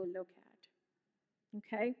that you will look at.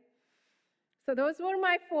 Okay? So those were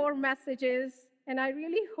my 4 messages, and I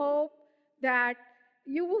really hope that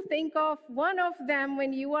you will think of one of them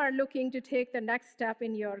when you are looking to take the next step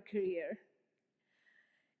in your career.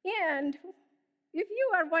 And if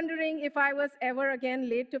you are wondering if I was ever again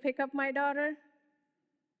late to pick up my daughter,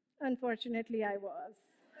 unfortunately I was.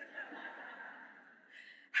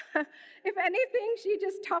 If anything, she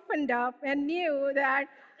just toughened up and knew that,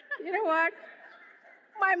 you know what,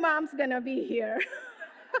 my mom's gonna be here.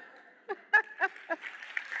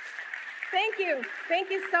 Thank you. Thank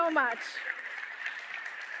you so much.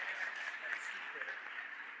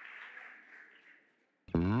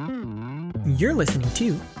 You're listening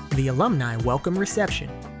to the Alumni Welcome Reception,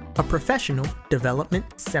 a professional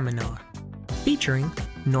development seminar featuring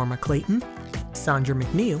Norma Clayton, Sandra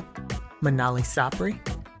McNeil, Manali Sapre,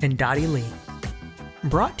 and Dottie Lee.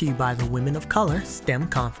 Brought to you by the Women of Color STEM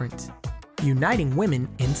Conference, uniting women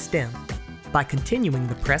in STEM by continuing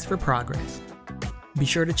the press for progress. Be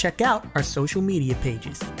sure to check out our social media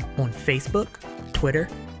pages on Facebook, Twitter,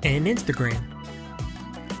 and Instagram.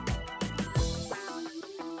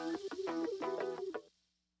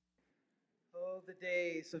 Oh, the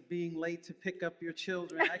days of being late to pick up your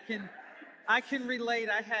children. I can relate.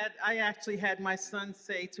 I actually had my son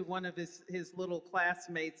say to one of his little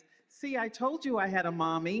classmates, "See, I told you I had a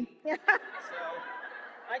mommy." So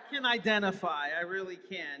I can identify. I really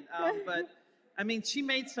can. But I mean, she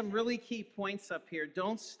made some really key points up here.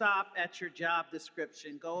 Don't stop at your job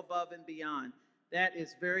description. Go above and beyond. That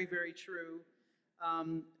is very, very true.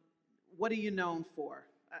 What are you known for?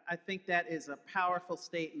 I think that is a powerful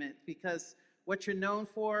statement, because what you're known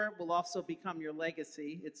for will also become your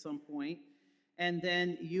legacy at some point, and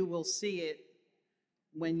then you will see it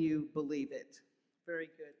when you believe it. Very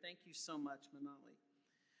good. Thank you so much, Manali.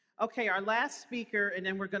 Okay, our last speaker, and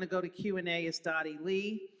then we're going to go to Q&A, is Dottie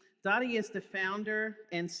Lee. Dottie is the founder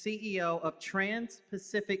and CEO of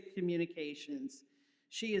TransPacific Communications.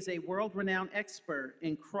 She is a world-renowned expert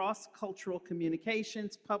in cross-cultural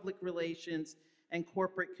communications, public relations, and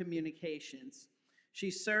corporate communications.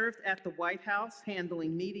 She served at the White House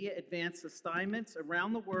handling media advance assignments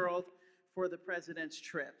around the world for the president's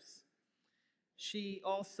trips. She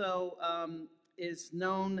also is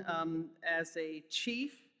known as a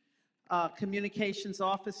chief communications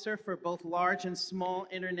officer for both large and small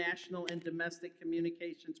international and domestic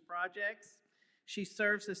communications projects. She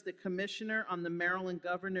serves as the commissioner on the Maryland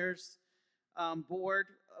Governor's Board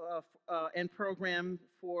and program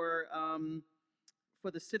for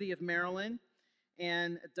the city of Maryland.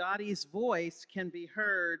 And Dottie's voice can be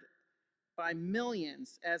heard by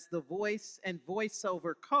millions as the voice and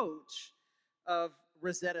voiceover coach of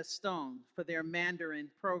Rosetta Stone for their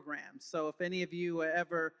Mandarin program. So if any of you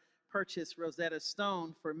ever purchase Rosetta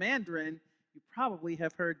Stone for Mandarin, you probably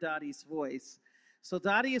have heard Dottie's voice. So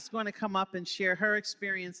Dottie is going to come up and share her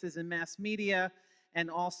experiences in mass media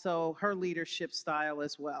and also her leadership style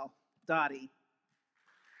as well. Dottie.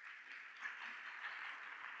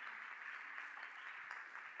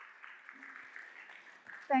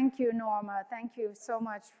 Thank you, Norma. Thank you so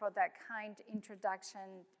much for that kind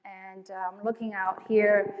introduction. And looking out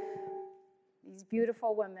here, these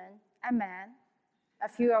beautiful women and men, a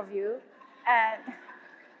few of you,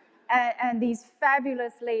 and these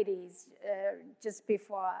fabulous ladies just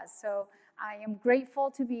before us. So I am grateful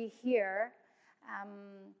to be here.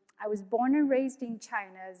 I was born and raised in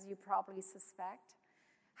China, as you probably suspect.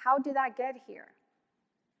 How did I get here?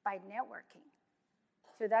 By networking.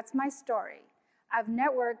 So that's my story. I've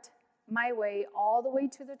networked my way all the way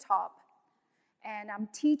to the top, and I'm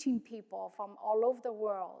teaching people from all over the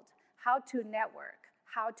world how to network,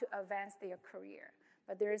 how to advance their career.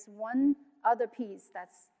 But there's one other piece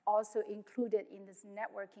that's also included in this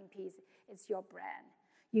networking piece. It's your brand.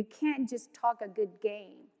 You can't just talk a good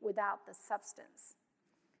game without the substance.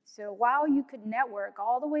 So while you could network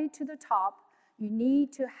all the way to the top, you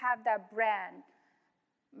need to have that brand.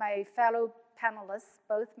 My fellow panelists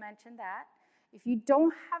both mentioned that. If you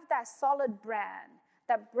don't have that solid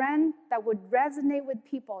brand that would resonate with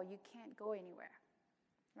people, you can't go anywhere,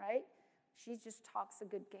 right? She just talks a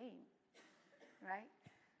good game, right?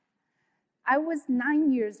 I was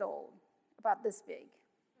 9 years old, about this big,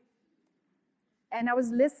 and I was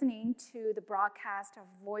listening to the broadcast of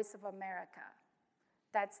Voice of America.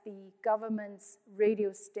 That's the government's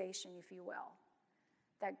radio station, if you will,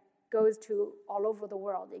 that goes to all over the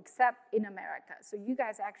world, except in America. So you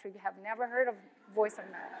guys actually have never heard of Voice of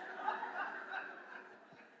America.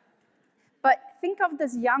 But think of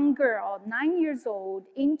this young girl, 9 years old,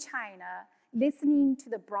 in China, listening to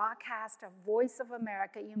the broadcast of Voice of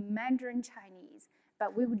America in Mandarin Chinese,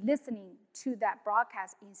 but we were listening to that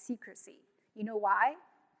broadcast in secrecy. You know why?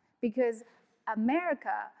 Because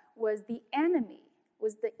America was the enemy,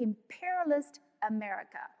 was the imperialist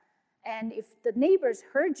America. And if the neighbors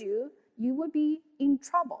heard you, you would be in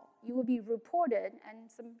trouble. You would be reported, and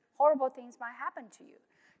some horrible things might happen to you.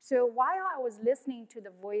 So while I was listening to the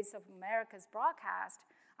Voice of America's broadcast,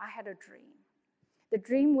 I had a dream. The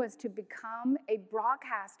dream was to become a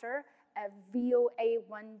broadcaster at VOA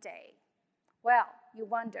one day. Well, you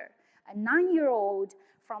wonder, a 9-year-old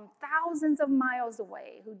from thousands of miles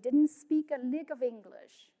away who didn't speak a lick of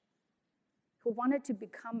English, who wanted to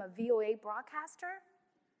become a VOA broadcaster?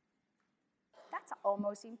 That's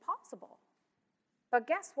almost impossible. But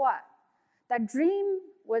guess what? That dream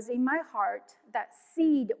was in my heart, that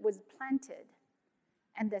seed was planted,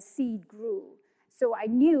 and the seed grew. So I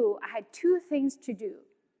knew I had two things to do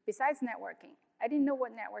besides networking. I didn't know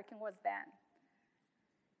what networking was then.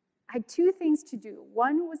 I had two things to do.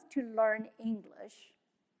 One was to learn English.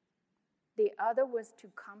 The other was to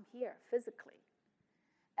come here physically.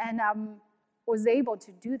 And I was able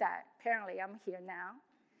to do that. Apparently, I'm here now.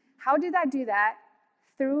 How did I do that?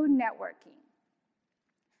 Through networking.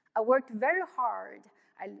 I worked very hard.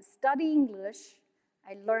 I studied English.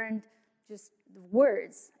 I learned just the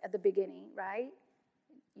words at the beginning, right?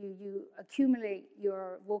 You accumulate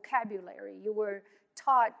your vocabulary. You were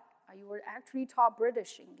actually taught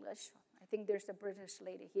British English. I think there's a British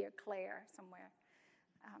lady here, Claire, somewhere.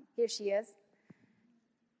 Here she is.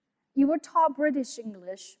 You were taught British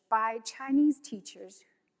English by Chinese teachers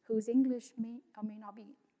whose English may or may not be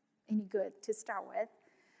any good to start with.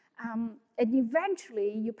 And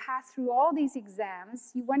eventually, you passed through all these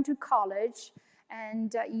exams. You went to college,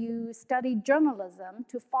 and you studied journalism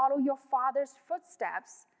to follow your father's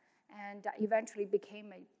footsteps, and eventually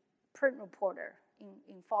became a print reporter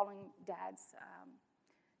in following Dad's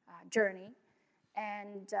journey.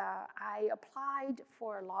 And I applied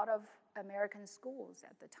for a lot of American schools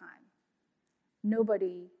at the time.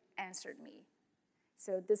 Nobody answered me.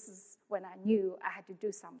 So this is when I knew I had to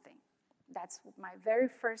do something. That's my very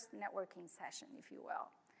first networking session, if you will.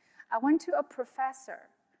 I went to a professor,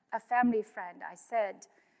 a family friend. I said,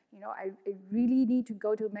 I really need to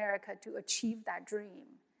go to America to achieve that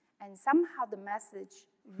dream. And somehow the message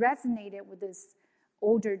resonated with this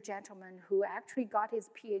older gentleman who actually got his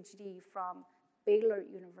PhD from Baylor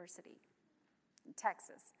University in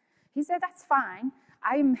Texas. He said, that's fine.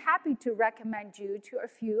 I am happy to recommend you to a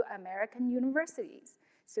few American universities.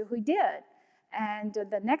 So he did. And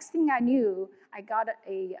the next thing I knew, I got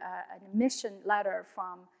an admission letter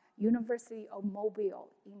from University of Mobile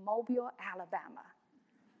in Mobile, Alabama.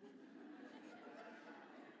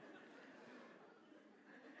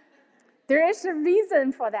 There is a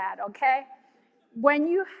reason for that, okay? When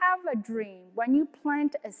you have a dream, when you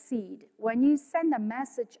plant a seed, when you send a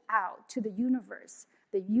message out to the universe,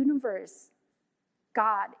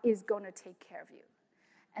 God is going to take care of you.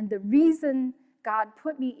 And the reason God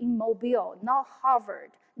put me in Mobile, not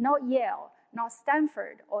Harvard, not Yale, not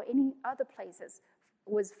Stanford, or any other places,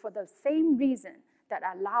 was for the same reason that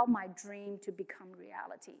allowed my dream to become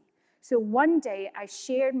reality. So one day, I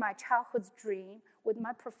shared my childhood dream with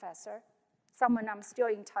my professor, someone I'm still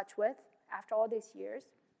in touch with after all these years.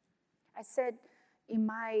 I said, in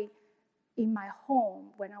in my home,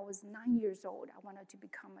 when I was 9 years old, I wanted to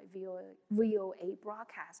become a VOA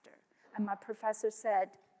broadcaster. And my professor said,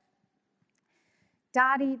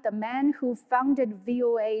 Dottie, the man who founded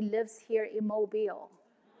VOA lives here in Mobile.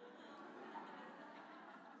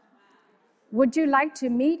 Would you like to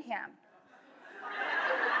meet him?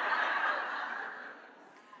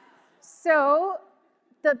 So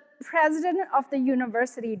the president of the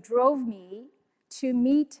university drove me to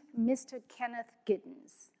meet Mr. Kenneth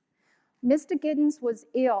Giddens. Mr. Giddens was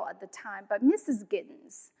ill at the time, but Mrs.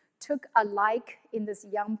 Giddens took a like in this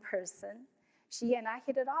young person. She and I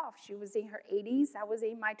hit it off. She was in her 80s, I was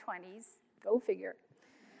in my 20s, go figure.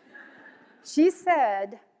 She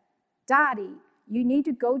said, Dottie, you need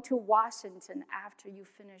to go to Washington after you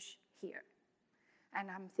finish here.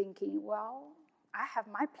 And I'm thinking, well, I have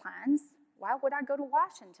my plans. Why would I go to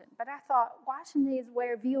Washington? But I thought, Washington is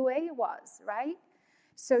where VOA was, right?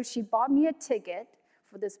 So she bought me a ticket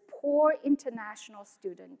for this poor international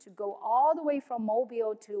student to go all the way from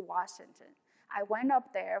Mobile to Washington. I went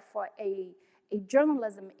up there for a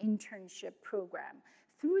journalism internship program.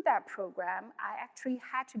 Through that program, I actually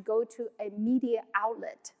had to go to a media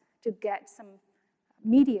outlet to get some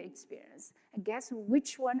media experience. And guess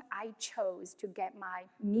which one I chose to get my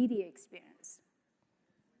media experience?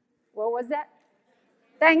 What was that?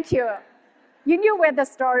 Thank you. You knew where the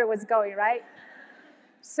story was going, right?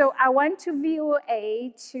 So I went to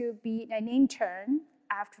VOA to be an intern.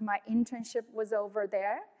 After my internship was over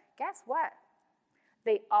there, guess what?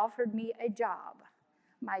 They offered me a job.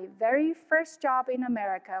 My very first job in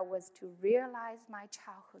America was to realize my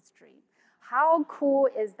childhood dream. How cool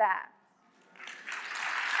is that?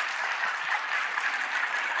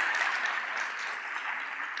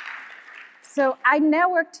 So I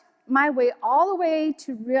networked my way all the way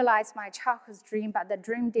to realize my childhood dream, but the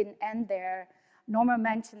dream didn't end there. Norma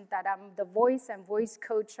mentioned that I'm the voice and voice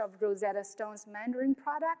coach of Rosetta Stone's Mandarin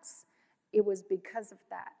products. It was because of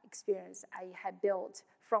that experience I had built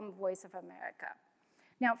from Voice of America.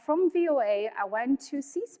 Now, from VOA, I went to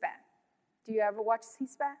C-SPAN. Do you ever watch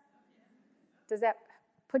C-SPAN? Does that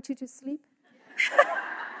put you to sleep?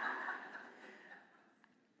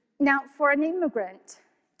 Now, for an immigrant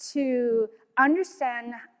to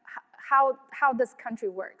understand how this country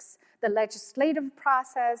works, the legislative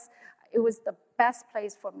process, it was the best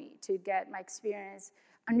place for me to get my experience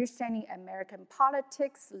understanding American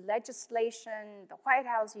politics, legislation, the White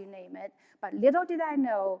House, you name it. But little did I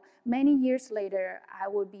know, many years later, I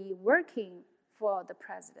would be working for the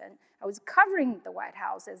president. I was covering the White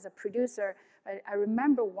House as a producer. I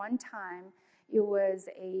remember one time, it was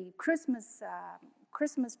a Christmas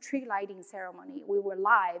tree lighting ceremony. We were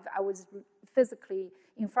live. I was physically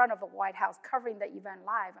in front of the White House covering the event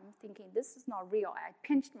live. I'm thinking, this is not real. I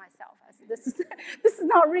pinched myself. I said, this is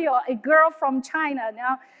not real. A girl from China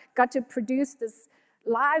now got to produce this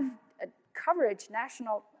live coverage,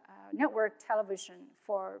 national network television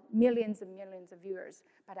for millions and millions of viewers.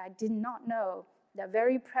 But I did not know the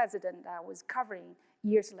very president that I was covering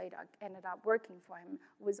years later, ended up working for him,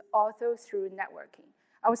 was also through networking.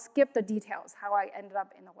 I will skip the details, how I ended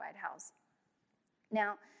up in the White House.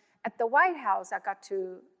 Now, at the White House, I got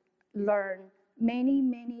to learn many,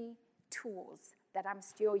 many tools that I'm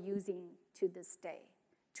still using to this day.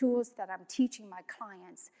 Tools that I'm teaching my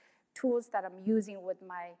clients, tools that I'm using with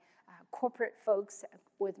my corporate folks,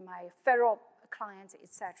 with my federal clients,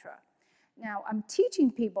 etc. Now, I'm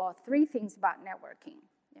teaching people 3 things about networking.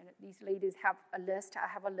 And these ladies have a list, I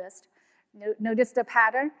have a list. Notice the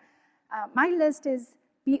pattern? My list is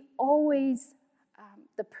be always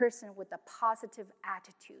the person with a positive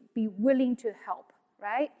attitude. Be willing to help,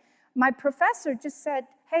 right? My professor just said,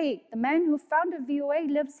 hey, the man who founded VOA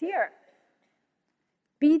lives here.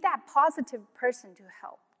 Be that positive person to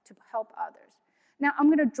help others. Now, I'm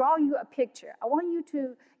going to draw you a picture. I want you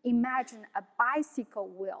to imagine a bicycle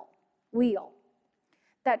wheel.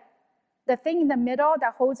 That the thing in the middle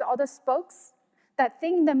that holds all the spokes, that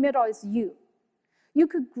thing in the middle is you. You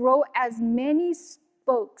could grow as many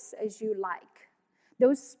spokes as you like.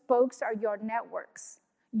 Those spokes are your networks.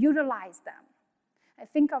 Utilize them. I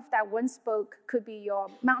think of that one spoke could be your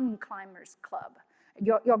mountain climbers club,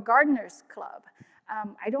 your gardeners club.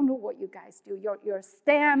 I don't know what you guys do. Your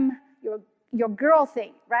STEM, your girl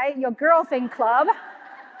thing, right? Your girl thing club.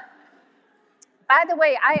 By the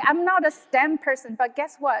way, I'm not a STEM person, but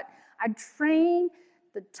guess what? I train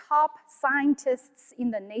the top scientists in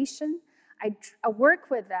the nation. I work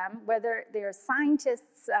with them, whether they're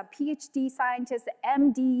scientists, PhD scientists,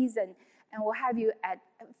 MDs, and what have you, at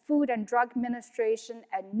Food and Drug Administration,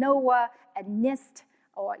 at NOAA, at NIST,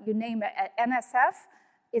 or you name it, at NSF.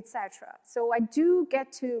 etc. So I do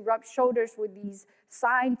get to rub shoulders with these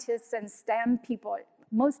scientists and STEM people.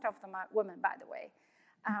 Most of them are women, by the way.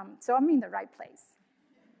 So I'm in the right place.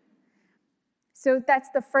 So that's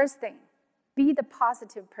the first thing. Be the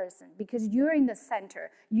positive person, because you're in the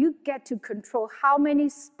center. You get to control how many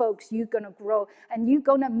spokes you're going to grow, and you're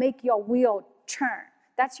going to make your wheel turn.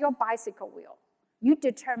 That's your bicycle wheel. You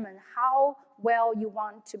determine how well you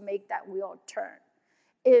want to make that wheel turn.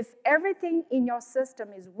 If everything in your system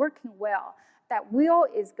is working well, that wheel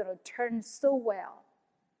is going to turn so well,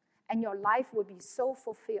 and your life will be so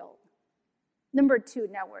fulfilled. Number 2,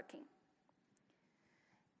 networking.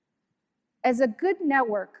 As a good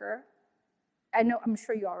networker, I'm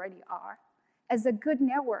sure you already are. As a good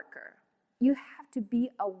networker, you have to be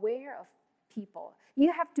aware of people.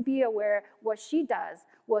 You have to be aware what she does,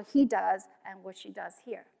 what he does, and what she does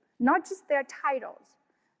here. Not just their titles,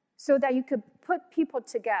 so that you could put people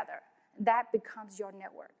together. That becomes your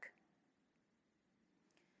network.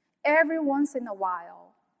 Every once in a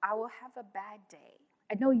while, I will have a bad day.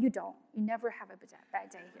 I know you don't. You never have a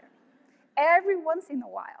bad day here. Every once in a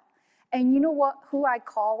while. And you know what? Who I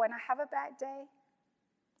call when I have a bad day?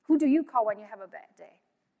 Who do you call when you have a bad day?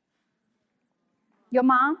 Your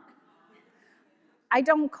mom? I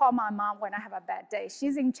don't call my mom when I have a bad day.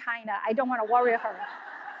 She's in China. I don't want to worry her.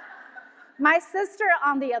 My sister,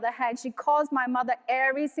 on the other hand, she calls my mother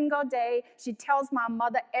every single day. She tells my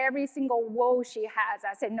mother every single woe she has.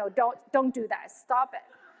 I said, no, don't do that. Stop it.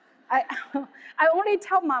 I only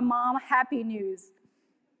tell my mom happy news.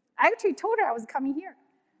 I actually told her I was coming here.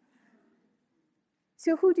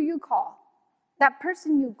 So who do you call? That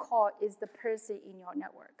person you call is the person in your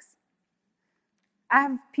networks. I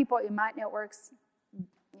have people in my networks,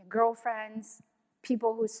 girlfriends,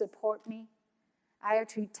 people who support me. I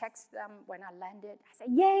actually text them when I landed. I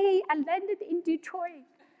say, yay, I landed in Detroit.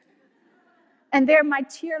 And they're my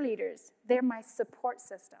cheerleaders. They're my support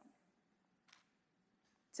system.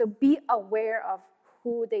 So be aware of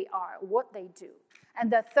who they are, what they do.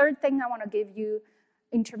 And the third thing I want to give you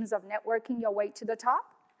in terms of networking your way to the top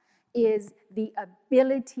is the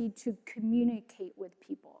ability to communicate with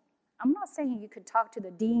people. I'm not saying you could talk to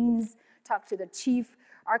the deans, talk to the chief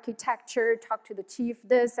architecture, talk to the chief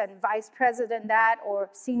this and vice president that, or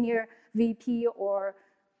senior VP or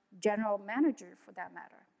general manager for that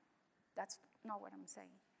matter. That's not what I'm saying.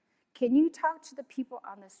 Can you talk to the people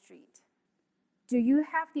on the street? Do you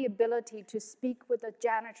have the ability to speak with the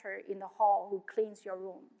janitor in the hall who cleans your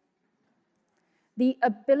room? The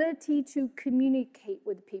ability to communicate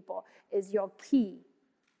with people is your key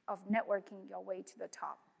of networking your way to the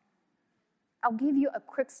top. I'll give you a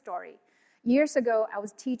quick story. Years ago, I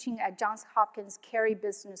was teaching at Johns Hopkins Carey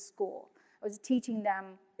Business School. I was teaching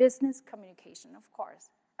them business communication, of course.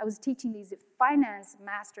 I was teaching these finance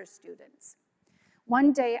master students.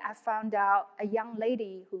 One day, I found out a young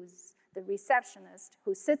lady who's the receptionist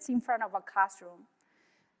who sits in front of a classroom.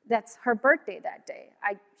 That's her birthday that day.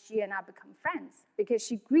 She and I become friends because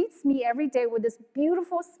she greets me every day with this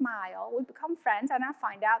beautiful smile. We become friends, and I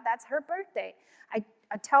find out that's her birthday.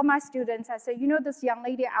 I tell my students, I say, you know this young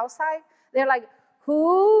lady outside? They're like,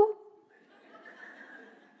 who?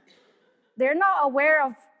 They're not aware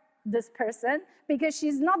of this person because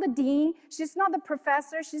she's not the dean, she's not the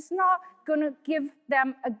professor, she's not going to give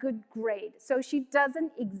them a good grade. So she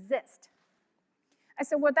doesn't exist. I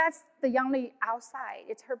said, well, that's the young lady outside.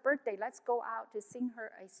 It's her birthday. Let's go out to sing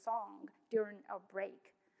her a song during our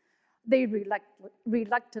break. They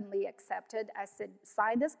reluctantly accepted. I said,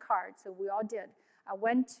 sign this card. So we all did. I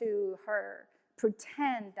went to her,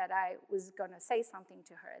 pretend that I was going to say something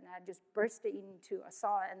to her, and I just burst into a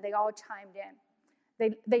song, and they all chimed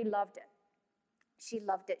in. They loved it. She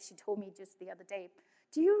loved it. She told me just the other day,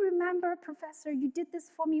 do you remember, Professor, you did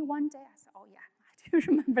this for me one day? I said, oh, yeah, I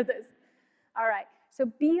do remember this. All right, so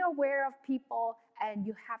be aware of people, and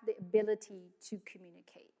you have the ability to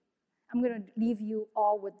communicate. I'm going to leave you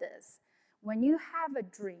all with this. When you have a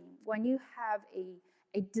dream, when you have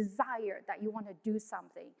a desire that you want to do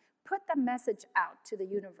something, put the message out to the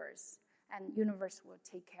universe, and the universe will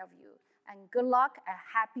take care of you. And good luck and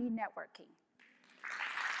happy networking.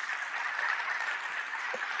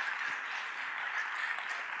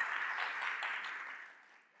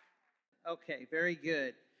 Okay, very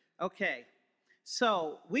good. Okay,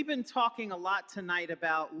 so we've been talking a lot tonight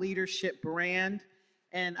about leadership brand,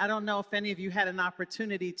 and I don't know if any of you had an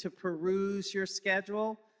opportunity to peruse your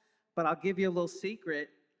schedule, but I'll give you a little secret.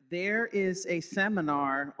 There is a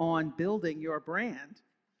seminar on building your brand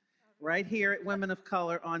right here at Women of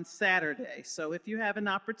Color on Saturday. So if you have an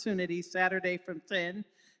opportunity, Saturday from 10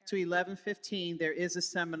 to 11:15, there is a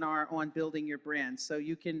seminar on building your brand. So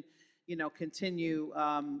you can continue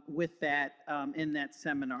with that in that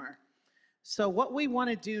seminar. So what we want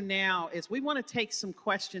to do now is we want to take some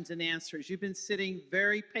questions and answers. You've been sitting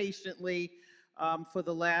very patiently for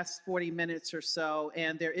the last 40 minutes or so,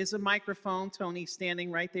 and there is a microphone. Tony's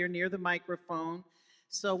standing right there near the microphone.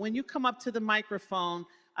 So when you come up to the microphone,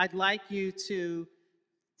 I'd like you to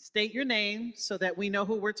state your name so that we know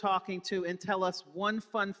who we're talking to and tell us one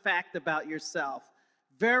fun fact about yourself.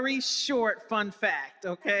 Very short fun fact,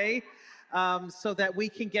 okay? So that we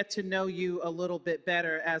can get to know you a little bit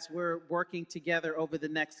better as we're working together over the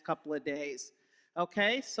next couple of days.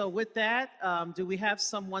 Okay, so with that, do we have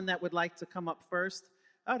someone that would like to come up first?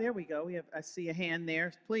 Oh, there we go. I see a hand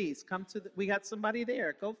there. Please come to we got somebody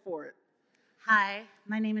there. Go for it. Hi,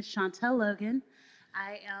 my name is Chantel Logan.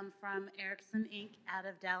 I am from Erickson Inc. out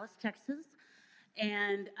of Dallas, Texas.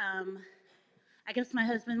 And I guess my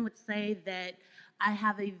husband would say that I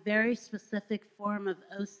have a very specific form of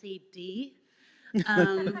OCD.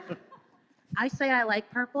 I say I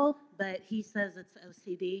like purple, but he says it's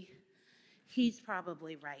OCD. He's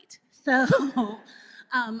probably right. So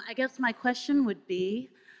I guess my question would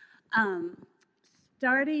be,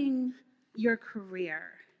 starting your career,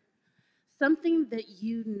 something that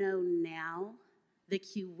you know now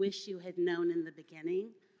that you wish you had known in the beginning,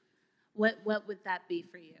 what would that be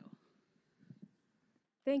for you?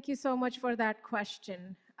 Thank you so much for that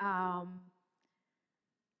question. I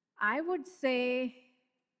would say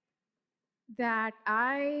that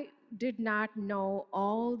I did not know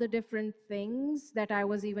all the different things that I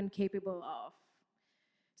was even capable of.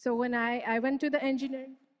 So when I went to the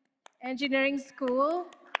engineering school,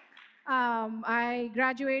 I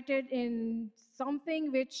graduated in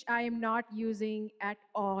something which I am not using at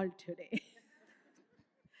all today.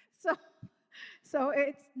 So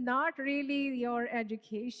it's not really your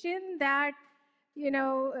education that,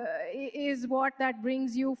 is what that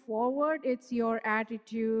brings you forward. It's your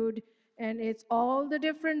attitude, and it's all the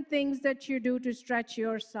different things that you do to stretch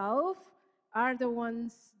yourself are the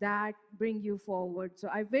ones that bring you forward. So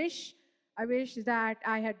I wish that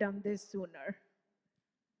I had done this sooner.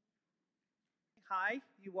 Hi,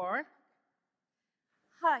 you are?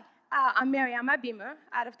 Hi, I'm Mariama Beamer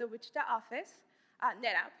out of the Wichita office,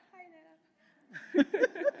 NetApp. Hi, NetApp.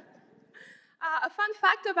 A fun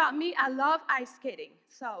fact about me, I love ice skating.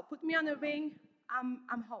 So put me on the ring,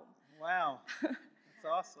 I'm home. Wow, that's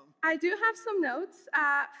awesome. I do have some notes.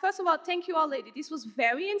 First of all, thank you all, ladies. This was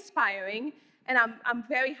very inspiring, and I'm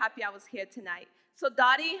very happy I was here tonight. So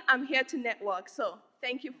Dottie, I'm here to network, so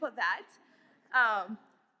thank you for that.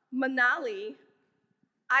 Manali,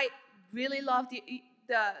 I really love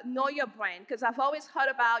the know your brand, because I've always heard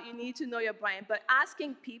about you need to know your brand, but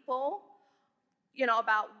asking people,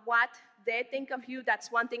 about what they think of you,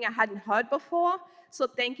 that's one thing I hadn't heard before, so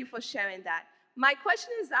thank you for sharing that. My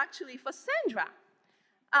question is actually for Sandra.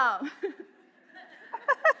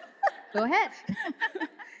 Go ahead.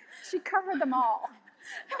 She covered them all.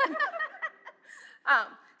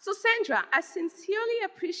 So Sandra, I sincerely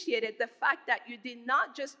appreciated the fact that you did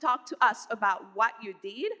not just talk to us about what you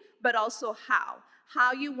did, but also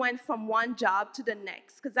how you went from one job to the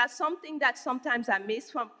next, because that's something that sometimes I miss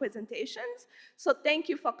from presentations. So thank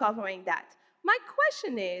you for covering that. My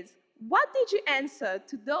question is, what did you answer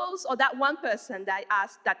to those, or that one person that I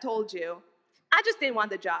asked that told you, I just didn't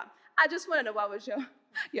want the job? I just want to know what was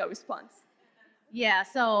your response. Yeah,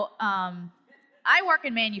 so I work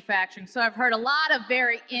in manufacturing, so I've heard a lot of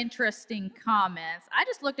very interesting comments. I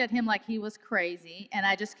just looked at him like he was crazy, and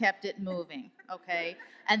I just kept it moving, okay?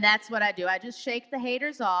 And that's what I do. I just shake the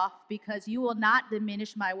haters off, because you will not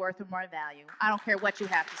diminish my worth or my value. I don't care what you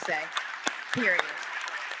have to say, period.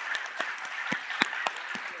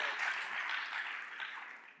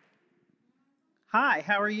 Hi,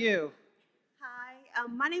 how are you? Hi,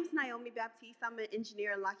 my name is Naomi Baptiste. I'm an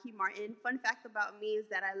engineer at Lockheed Martin. Fun fact about me is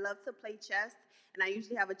that I love to play chess, and I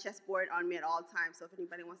usually have a chessboard on me at all times, so if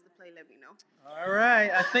anybody wants to play, let me know. All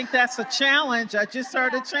right, I think that's a challenge. I just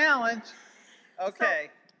heard a challenge. Okay.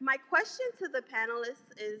 So, my question to the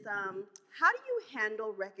panelists is, how do you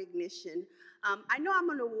handle recognition? I know I'm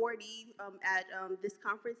an awardee at this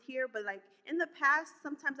conference here, but like in the past,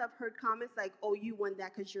 sometimes I've heard comments like, oh, you won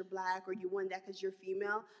that because you're black, or you won that because you're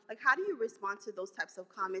female. Like, how do you respond to those types of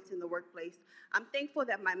comments in the workplace? I'm thankful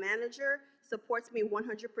that my manager supports me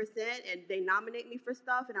 100%, and they nominate me for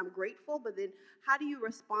stuff, and I'm grateful, but then how do you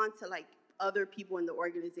respond to like other people in the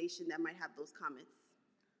organization that might have those comments?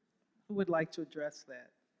 Who would like to address that?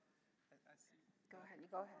 Go ahead.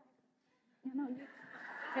 No,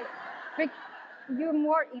 you're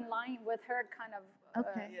more in line with her kind of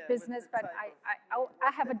business, but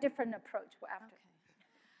I have a different approach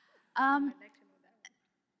after.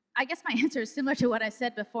 Okay. I guess my answer is similar to what I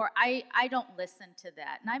said before. I don't listen to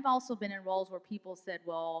that. And I've also been in roles where people said,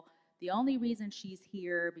 well, the only reason she's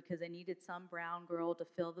here because they needed some brown girl to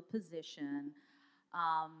fill the position.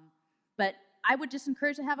 But I would just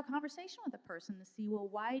encourage to have a conversation with a person to see, well,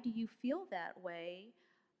 why do you feel that way?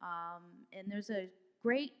 And there's a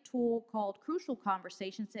great tool called Crucial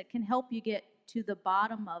Conversations that can help you get to the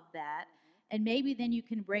bottom of that. And maybe then you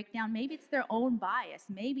can break down, maybe it's their own bias.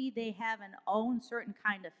 Maybe they have an own certain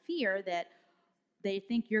kind of fear that they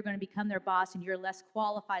think you're going to become their boss and you're less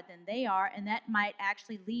qualified than they are. And that might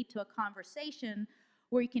actually lead to a conversation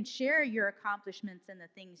where you can share your accomplishments and the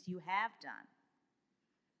things you have done.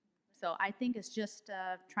 So I think it's just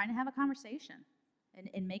trying to have a conversation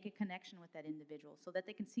and make a connection with that individual so that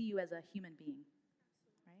they can see you as a human being.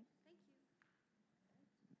 Right? Thank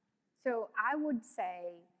you. So I would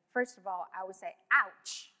say, first of all, I would say,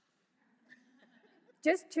 ouch.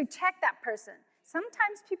 Just to check that person.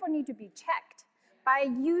 Sometimes people need to be checked. By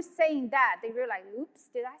you saying that, they realize, oops,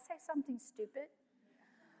 did I say something stupid?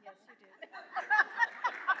 Yes, you did.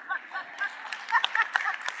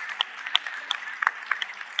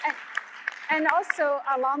 And also,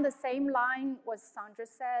 along the same line, what Sandra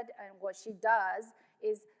said and what she does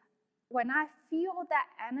is when I feel that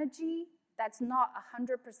energy that's not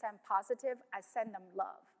 100% positive, I send them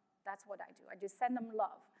love. That's what I do. I just send them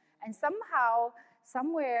love. And somehow,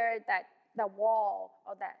 somewhere, that wall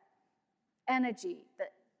or that energy, the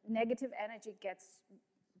negative energy gets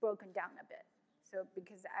broken down a bit. So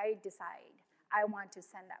because I decide I want to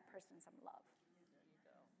send that person some love.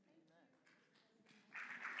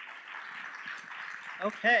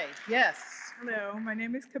 Okay, yes. Hello, my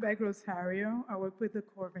name is Quebec Rosario. I work with the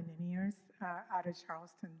Corps of Engineers out of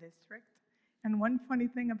Charleston District. And one funny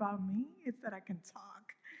thing about me is that I can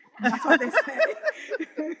talk. And that's what they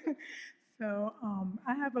say. So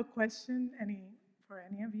I have a question for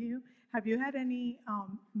any of you. Have you had any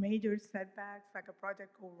major setbacks, like a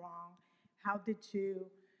project go wrong? How did you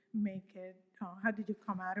make it, how did you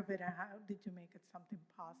come out of it, and how did you make it something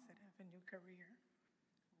positive in your career?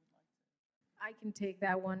 I can take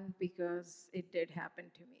that one because it did happen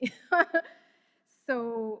to me.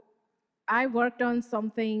 So I worked on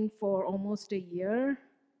something for almost a year,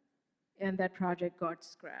 and that project got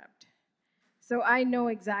scrapped. So I know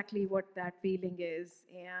exactly what that feeling is.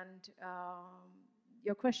 And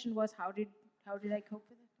your question was, how did I cope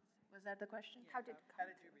with it? Was that the question? How did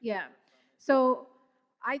you Yeah. So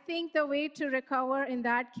I think the way to recover in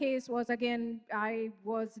that case was, again, I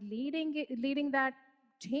was leading that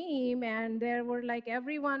team, and there were like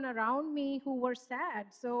everyone around me who were sad.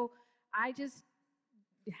 So I just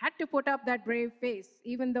had to put up that brave face,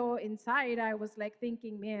 even though inside I was like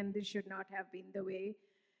thinking, man, this should not have been the way.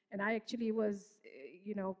 And I actually was,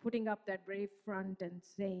 putting up that brave front and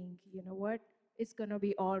saying, you know what, it's going to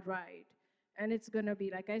be all right. And it's going to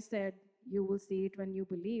be, like I said, you will see it when you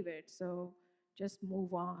believe it. So just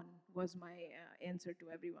move on was my answer to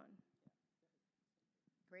everyone.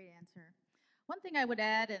 Great answer. One thing I would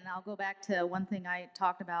add, and I'll go back to one thing I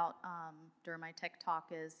talked about during my tech talk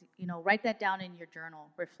is, write that down in your journal,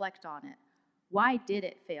 reflect on it. Why did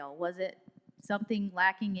it fail? Was it something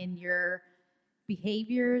lacking in your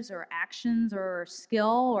behaviors or actions or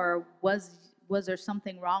skill, or was there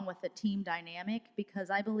something wrong with the team dynamic? Because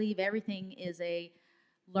I believe everything is a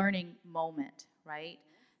learning moment, right?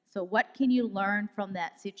 So what can you learn from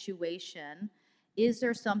that situation? Is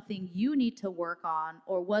there something you need to work on,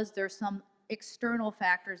 or was there some external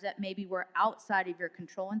factors that maybe were outside of your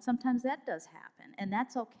control? And sometimes that does happen, and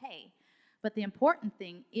that's okay. But the important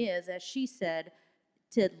thing is, as she said,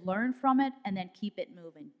 to learn from it and then keep it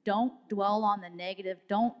moving. Don't dwell on the negative.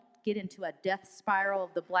 Don't get into a death spiral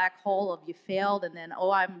of the black hole of you failed and then,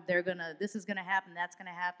 this is gonna happen, that's gonna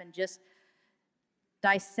happen. Just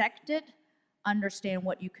dissect it, understand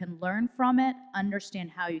what you can learn from it,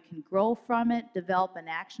 understand how you can grow from it, develop an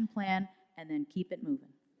action plan, and then keep it moving.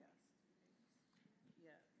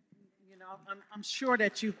 I'm sure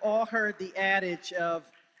that you've all heard the adage of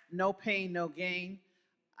no pain, no gain.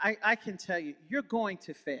 I can tell you, you're going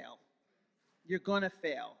to fail. You're going to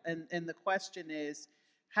fail. And the question is,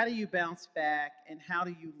 how do you bounce back and how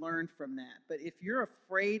do you learn from that? But if you're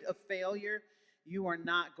afraid of failure, you are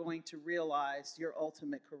not going to realize your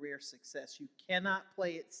ultimate career success. You cannot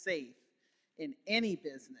play it safe in any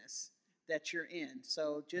business that you're in.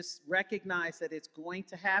 So just recognize that it's going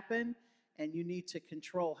to happen, and you need to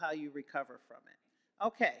control how you recover from it.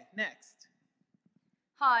 Okay, next.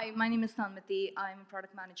 Hi, my name is Sanmati. I'm a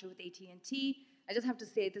product manager with AT&T. I just have to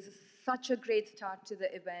say this is such a great start to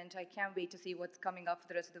the event. I can't wait to see what's coming up for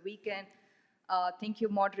the rest of the weekend. Thank you,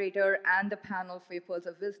 moderator, and the panel for your pearls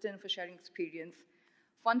of wisdom, for sharing experience.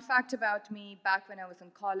 Fun fact about me, back when I was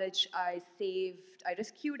in college, I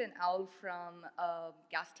rescued an owl from a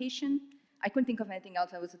gas station. I couldn't think of anything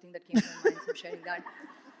else. That was the thing that came to my mind, so I'm sharing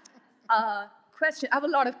that. Question, I have a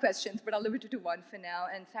lot of questions, but I'll limit it to one for now.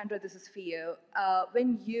 And Sandra, this is for you.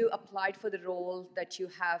 When you applied for the role that you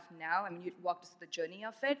have now, I mean, you walked us through the journey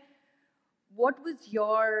of it, what was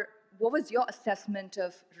your assessment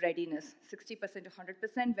of readiness? 60% to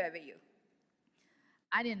 100%, where were you?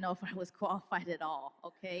 I didn't know if I was qualified at all,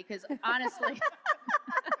 okay? Because honestly,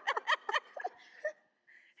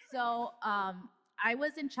 so I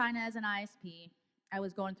was in China as an ISP. I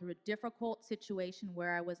was going through a difficult situation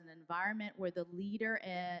where I was in an environment where the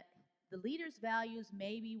leader's values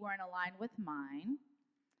maybe weren't aligned with mine.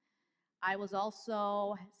 I was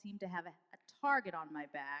also seemed to have a target on my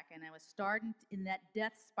back, and I was starting in that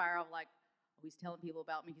death spiral, like, oh, he's telling people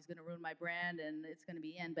about me, he's going to ruin my brand, and it's going to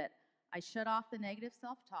be in. But I shut off the negative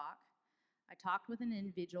self-talk. I talked with an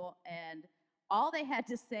individual, and all they had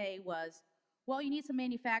to say was, well, you need some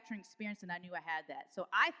manufacturing experience, and I knew I had that. So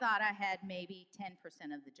I thought I had maybe 10%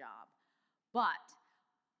 of the job. But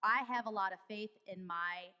I have a lot of faith in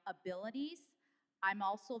my abilities. I'm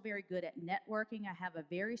also very good at networking. I have a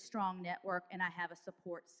very strong network, and I have a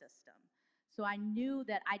support system. So I knew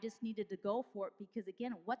that I just needed to go for it because,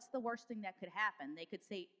 again, what's the worst thing that could happen? They could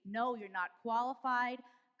say, no, you're not qualified.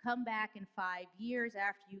 Come back in 5 years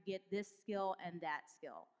after you get this skill and that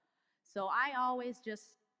skill. So I always just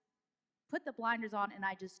put the blinders on and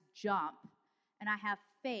I just jump. And I have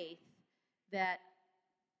faith that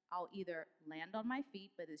I'll either land on my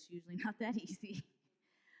feet, but it's usually not that easy.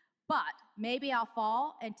 But maybe I'll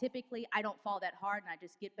fall, and typically I don't fall that hard, and I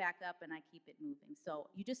just get back up and I keep it moving. So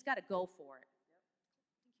you just got to go for it.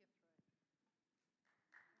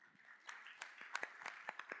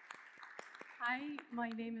 Hi, my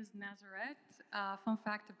name is Nazareth. Fun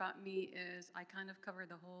fact about me is I kind of cover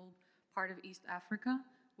the whole part of East Africa.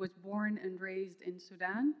 Was born and raised in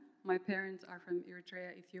Sudan. My parents are from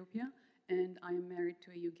Eritrea, Ethiopia, and I am married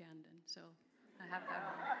to a Ugandan, so I have that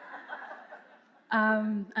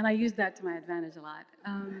whole. And I use that to my advantage a lot.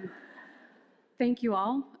 Thank you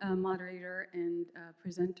all, moderator and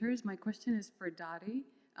presenters. My question is for Dottie.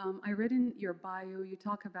 I read in your bio, you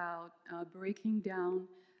talk about breaking down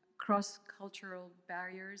cross-cultural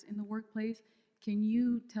barriers in the workplace. Can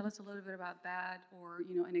you tell us a little bit about that, or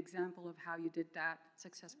an example of how you did that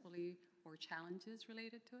successfully, or challenges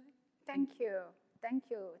related to it? Thank you.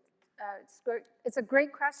 It's great. It's a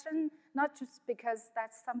great question, not just because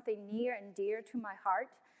that's something near and dear to my heart.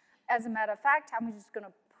 As a matter of fact, I'm just going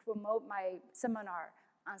to promote my seminar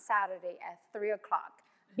on Saturday at 3 o'clock.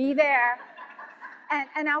 Be there,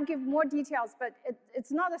 and I'll give more details, but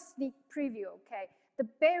it's not a sneak preview, okay? The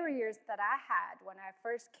barriers that I had when I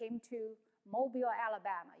first came to Mobile,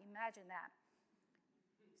 Alabama, imagine that.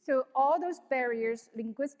 So all those barriers,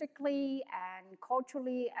 linguistically and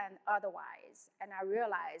culturally and otherwise, and I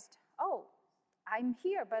realized, oh, I'm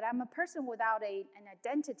here, but I'm a person without an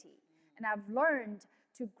identity. And I've learned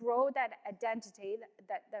to grow that identity,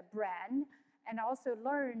 that brand, and also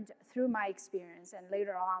learned through my experience. And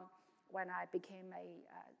later on, when I became a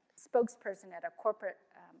spokesperson at a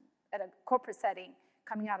corporate setting,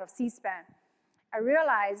 coming out of C-SPAN, I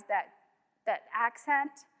realized that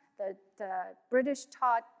accent, the British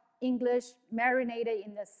taught English marinated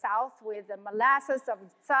in the South with the molasses of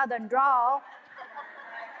Southern drawl.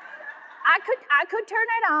 I could turn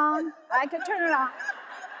it on.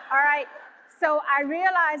 All right. So I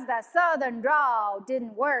realized that Southern drawl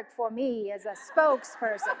didn't work for me as a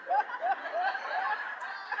spokesperson.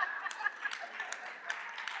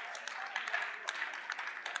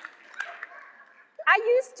 I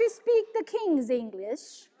used to speak the King's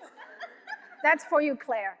English. That's for you,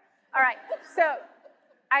 Claire. All right, so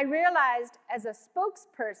I realized as a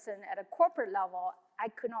spokesperson at a corporate level, I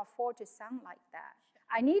could not afford to sound like that.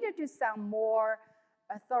 I needed to sound more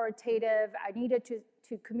authoritative. I needed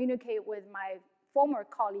to communicate with my former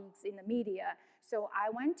colleagues in the media. So I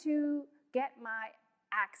went to get my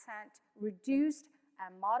accent reduced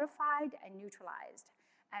and modified and neutralized.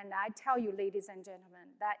 And I tell you, ladies and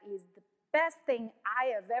gentlemen, that is the best thing I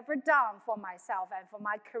have ever done for myself and for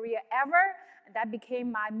my career ever. And that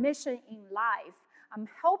became my mission in life. I'm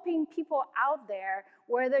helping people out there,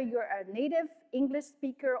 whether you're a native English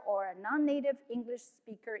speaker or a non-native English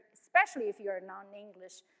speaker, especially if you're a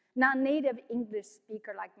non-native English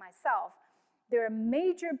speaker like myself. There are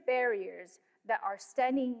major barriers that are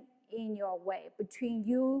standing in your way between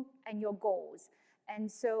you and your goals. And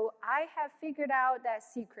so I have figured out that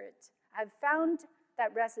secret. I've found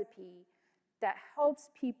that recipe that helps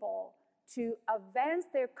people to advance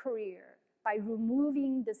their career by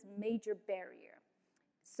removing this major barrier.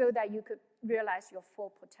 so that you could realize your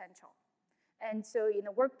full potential. And so in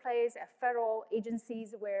the workplace, at federal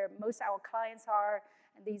agencies where most of our clients are,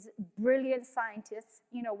 and these brilliant scientists,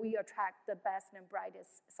 we attract the best and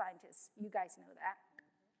brightest scientists. You guys know that.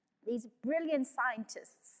 These brilliant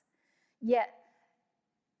scientists, yet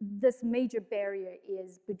this major barrier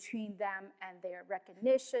is between them and their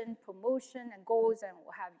recognition, promotion, and goals, and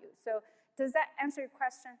what have you. So does that answer your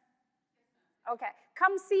question? Okay,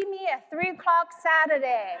 come see me at 3 o'clock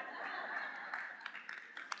Saturday.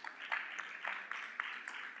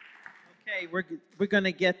 Okay, we're going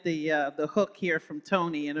to get the hook here from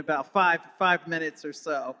Tony in about five minutes or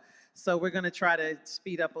so. So we're going to try to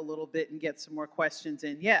speed up a little bit and get some more questions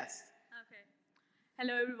in. Yes. Okay.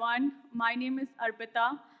 Hello, everyone. My name is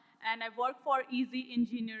Arpita, and I work for Easy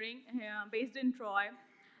Engineering based in Troy.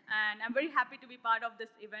 And I'm very happy to be part of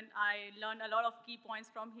this event. I learned a lot of key points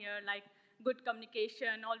from here, like good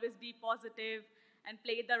communication, always be positive, and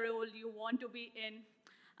play the role you want to be in.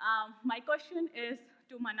 My question is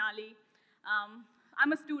to Manali.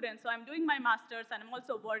 I'm a student, so I'm doing my master's, and I'm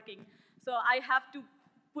also working. So I have to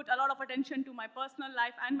put a lot of attention to my personal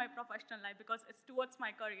life and my professional life because it's towards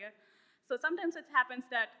my career. So sometimes it happens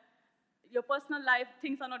that your personal life,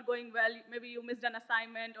 things are not going well. Maybe you missed an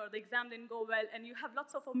assignment or the exam didn't go well, and you have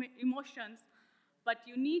lots of emotions, but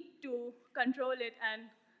you need to control it and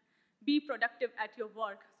be productive at your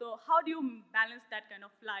work. So how do you balance that kind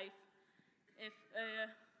of life, if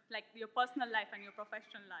like your personal life and your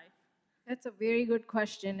professional life? That's a very good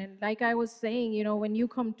question. And like I was saying, when you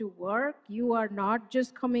come to work, you are not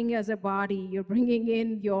just coming as a body. You're bringing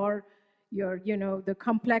in your the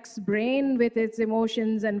complex brain with its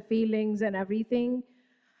emotions and feelings and everything.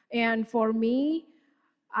 And for me,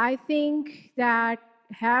 I think that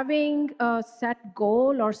having a set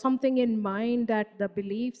goal or something in mind, that the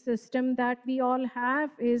belief system that we all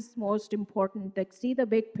have is most important. Like, see the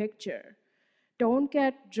big picture. Don't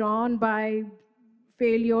get drawn by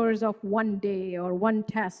failures of one day or one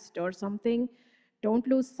test or something. Don't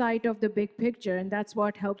lose sight of the big picture, and that's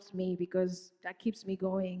what helps me, because that keeps me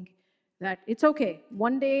going, that it's okay.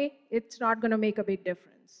 One day, it's not going to make a big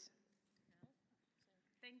difference.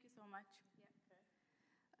 Thank you so much.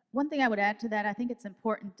 One thing I would add to that, I think it's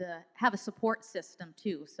important to have a support system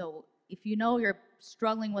too. So if you know you're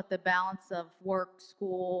struggling with the balance of work,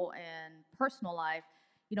 school, and personal life,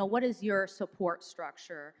 what is your support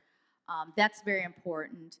structure? That's very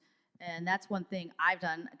important, and that's one thing I've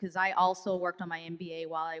done, because I also worked on my MBA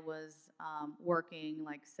while I was working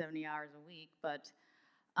like 70 hours a week, but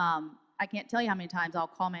I can't tell you how many times I'll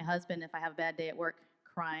call my husband if I have a bad day at work,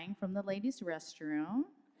 crying from the ladies' restroom,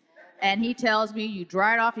 and he tells me, you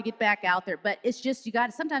dry it off, you get back out there. But it's just,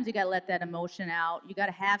 sometimes you got to let that emotion out. You got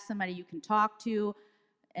to have somebody you can talk to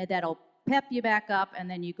that'll pep you back up, and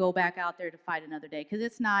then you go back out there to fight another day, because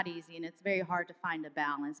it's not easy and it's very hard to find a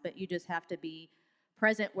balance, but you just have to be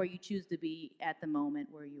present where you choose to be at the moment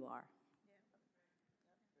where you are.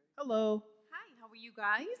 Hello. Hi, how are you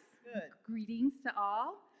guys? Good. Greetings to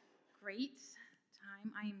all. Great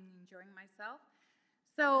time. I am enjoying myself.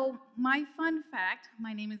 So my fun fact,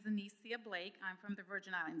 my name is Anicia Blake. I'm from the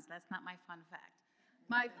Virgin Islands. That's not my fun fact.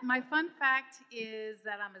 My fun fact is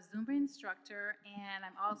that I'm a Zumba instructor, and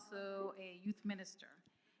I'm also a youth minister.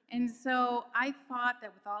 And so I thought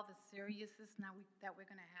that with all the seriousness that we're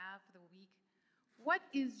going to have for the week, what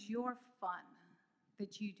is your fun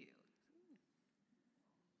that you do?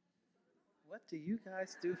 What do you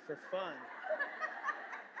guys do for fun?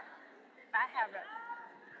 I have it.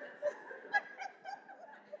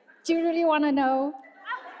 Do you really want to know?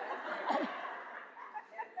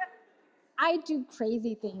 I do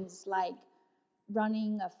crazy things like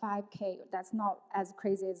running a 5K. That's not as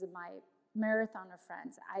crazy as my marathoner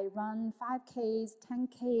friends. I run 5Ks,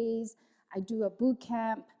 10Ks. I do a boot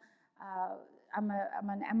camp. I'm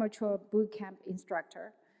an amateur boot camp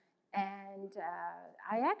instructor. And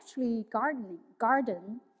I actually garden.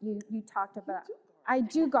 You talked about. I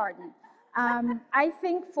do garden. I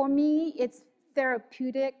think for me, it's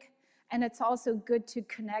therapeutic, and it's also good to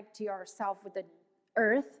connect yourself with the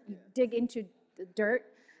earth. You dig into the dirt.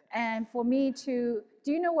 And for me do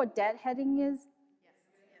you know what deadheading is?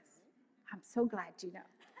 Yes. I'm so glad you know.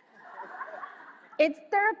 It's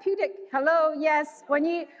therapeutic. Hello, yes. When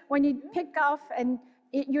you pick off and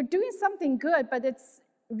you're doing something good, but it's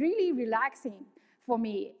really relaxing for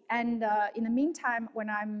me. And in the meantime, when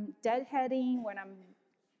I'm deadheading, when I'm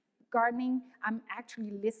gardening, I'm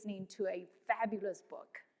actually listening to a fabulous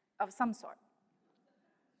book of some sort.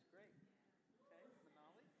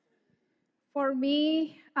 For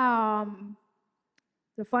me,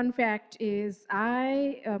 the fun fact is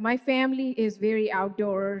my family is very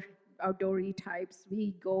outdoor. outdoory types.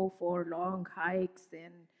 We go for long hikes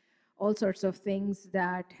and all sorts of things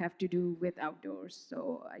that have to do with outdoors.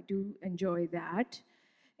 So I do enjoy that.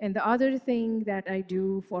 And the other thing that I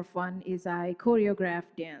do for fun is I choreograph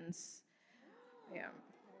dance. Yeah.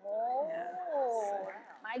 Oh,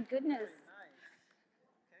 my goodness.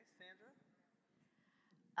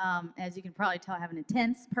 As you can probably tell, I have an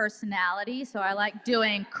intense personality, so I like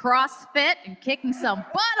doing CrossFit and kicking some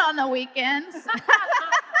butt on the weekends.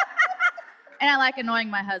 And I like annoying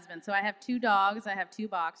my husband. So I have 2 dogs. I have 2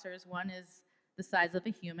 boxers. One is the size of a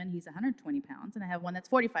human. He's 120 pounds. And I have one that's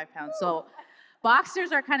 45 pounds. So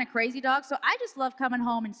boxers are kind of crazy dogs. So I just love coming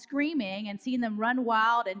home and screaming and seeing them run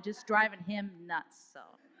wild and just driving him nuts. So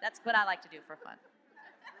that's what I like to do for fun.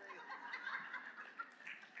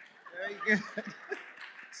 Very good.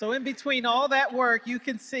 So in between all that work, you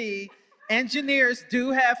can see engineers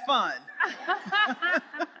do have fun.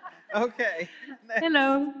 Okay. Next.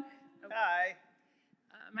 Hello. Hi.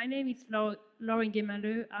 My name is Lauren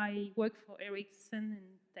Gemaleux. I work for Ericsson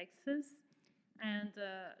in Texas. And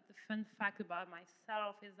the fun fact about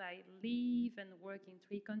myself is I live and work in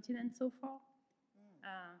 3 continents so far.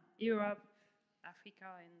 Europe, Africa,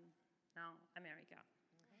 and now America.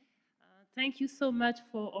 Thank you so much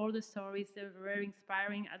for all the stories. They're very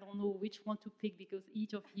inspiring. I don't know which one to pick because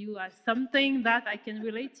each of you has something that I can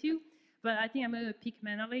relate to. But I think I'm going to pick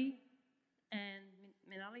Manali.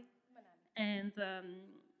 And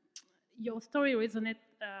your story resonated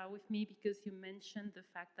with me because you mentioned the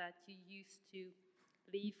fact that you used to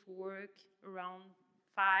leave work around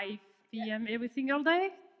 5 p.m. every single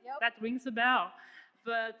day. Yep. That rings a bell.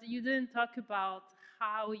 But you didn't talk about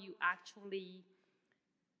how you actually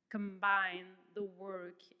combine the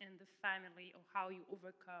work and the family, or how you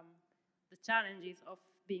overcome the challenges of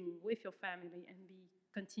being with your family and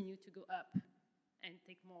continue to go up and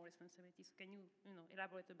take more responsibilities. Can you,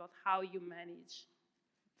 elaborate about how you manage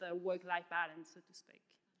the work-life balance, so to speak?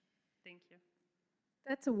 Thank you.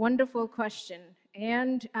 That's a wonderful question.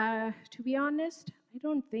 And to be honest, I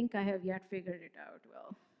don't think I have yet figured it out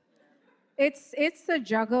well. It's a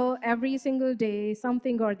juggle every single day,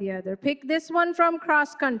 something or the other. Pick this one from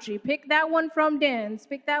cross country, pick that one from dance,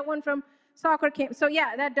 pick that one from soccer camp. So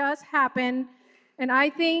yeah, that does happen. And I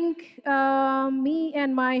think me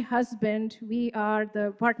and my husband, we are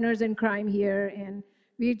the partners in crime here, and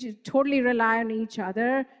we just totally rely on each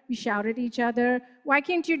other. We shout at each other, why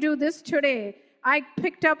can't you do this today? I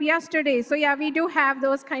picked up yesterday. So yeah, we do have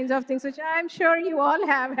those kinds of things, which I'm sure you all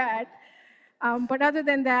have had. But other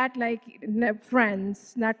than that, like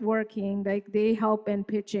friends, networking, like they help and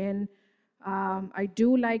pitch in. I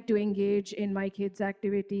do like to engage in my kids'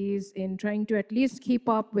 activities, in trying to at least keep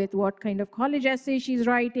up with what kind of college essay she's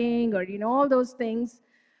writing, or all those things.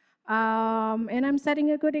 And I'm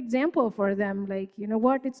setting a good example for them. Like, you know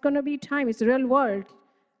what? It's going to be time. It's the real world.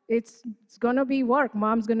 It's going to be work.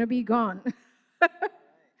 Mom's going to be gone. Thank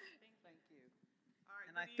you.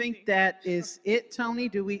 And I think that is it, Tony.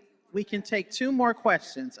 We can take 2 more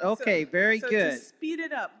questions. Okay, very good. To speed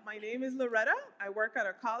it up, my name is Loretta. I work at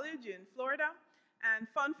a college in Florida. And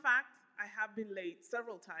fun fact, I have been late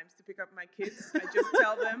several times to pick up my kids. I just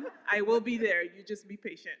tell them, I will be there. You just be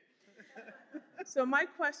patient. So my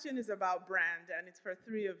question is about brand, and it's for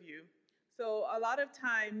 3 of you. So a lot of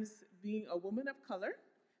times, being a woman of color,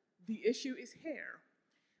 the issue is hair.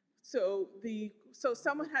 So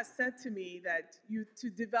someone has said to me that to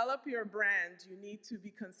develop your brand, you need to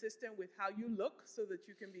be consistent with how you look so that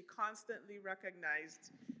you can be constantly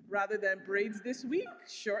recognized, rather than braids this week,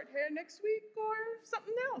 short hair next week, or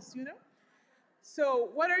something else,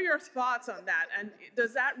 So what are your thoughts on that? And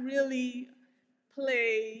does that really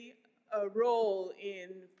play a role in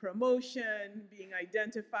promotion, being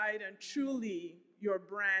identified, and truly your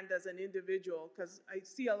brand as an individual? Because I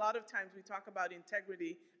see a lot of times we talk about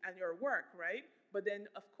integrity and your work, right? But then,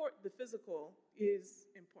 of course, the physical is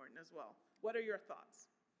important as well. What are your thoughts?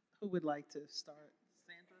 Who would like to start?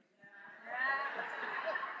 Sandra?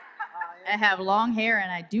 I have long hair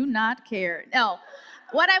and I do not care. No,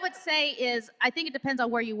 what I would say is, I think it depends on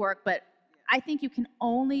where you work, but I think you can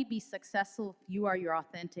only be successful if you are your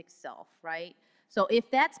authentic self, right? So if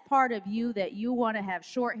that's part of you, that you want to have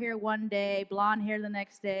short hair one day, blonde hair the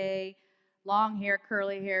next day, long hair,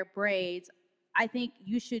 curly hair, braids, I think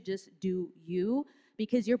you should just do you,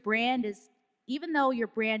 because your brand is, even though your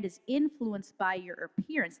brand is influenced by your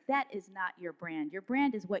appearance, that is not your brand. Your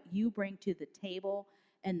brand is what you bring to the table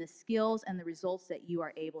and the skills and the results that you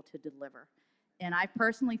are able to deliver. And I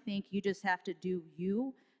personally think you just have to do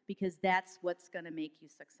you, because that's what's going to make you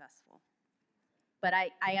successful. But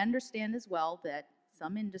I understand as well that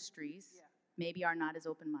some industries maybe are not as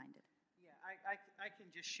open-minded. Yeah, I can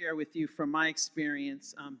just share with you from my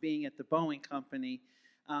experience being at the Boeing Company.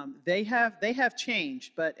 They have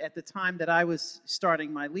changed, but at the time that I was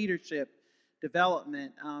starting my leadership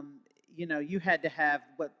development, you had to have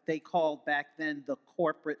what they called back then the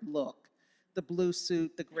corporate look. The blue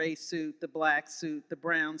suit, the gray suit, the black suit, the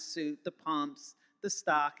brown suit, the pumps, the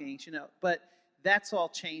stockings, but that's all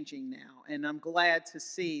changing now. And I'm glad to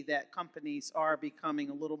see that companies are becoming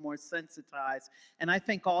a little more sensitized. And I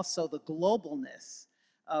think also the globalness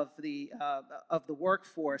of the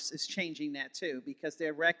workforce is changing that too, because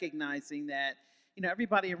they're recognizing that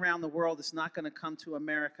everybody around the world is not going to come to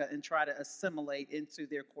America and try to assimilate into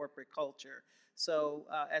their corporate culture. So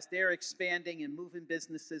as they're expanding and moving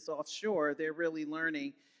businesses offshore, they're really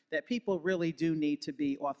learning that people really do need to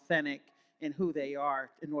be authentic in who they are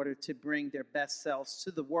in order to bring their best selves to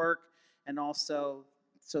the work, and also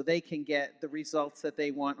so they can get the results that they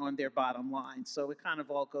want on their bottom line. So it kind of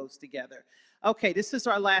all goes together. Okay, this is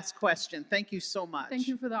our last question. Thank you so much. Thank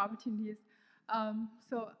you for the opportunities.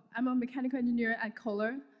 So I'm a mechanical engineer at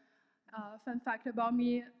Kohler. Fun fact about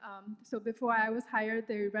me, so before I was hired,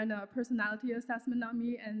 they ran a personality assessment on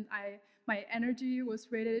me, and my energy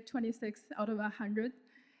was rated 26 out of 100.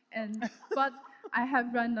 But I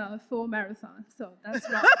have run a full marathon, so that's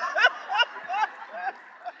wrong.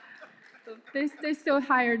 So they still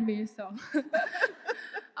hired me, so.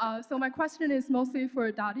 So my question is mostly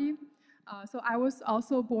for Dottie. So I was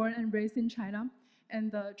also born and raised in China,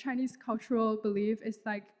 and the Chinese cultural belief is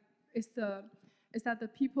that the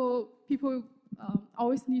people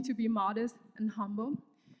always need to be modest and humble.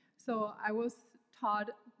 So I was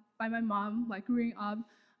taught by my mom, like growing up,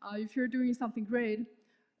 if you're doing something great,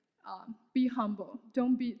 be humble.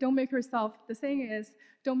 Don't make yourself. The saying is,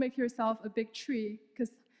 don't make yourself a big tree,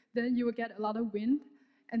 because then you will get a lot of wind,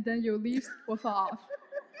 and then your leaves will fall off.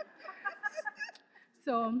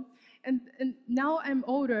 So, and now I'm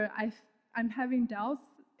older, I'm having doubts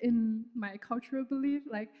in my cultural belief.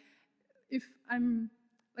 Like, if I'm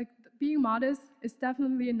being modest is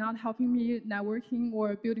definitely not helping me networking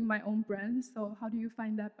or building my own brand. So how do you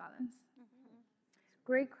find that balance?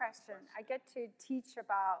 Great question. I get to teach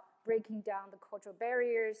about breaking down the cultural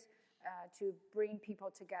barriers to bring people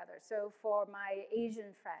together. So for my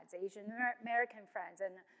Asian friends, Asian American friends,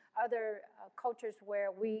 and other cultures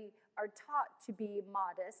where we are taught to be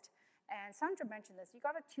modest, and Sandra mentioned this, you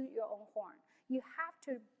got to toot your own horn. You have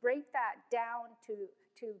to break that down to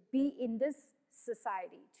be in this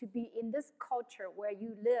society, to be in this culture where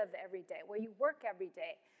you live every day, where you work every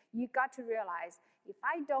day. You got to realize, if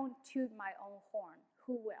I don't toot my own horn,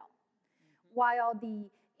 who will? While the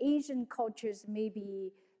Asian cultures may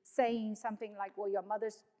be saying something like, well, your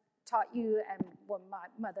mother's taught you, and what my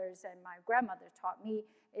mothers and my grandmother taught me,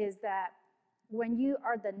 is that when you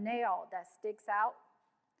are the nail that sticks out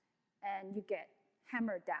and you get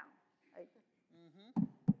hammered down, right?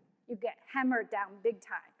 You get hammered down big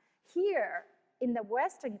time. Here, in the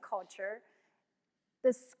Western culture,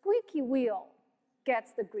 the squeaky wheel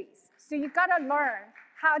gets the grease. So you gotta learn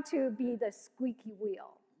how to be the squeaky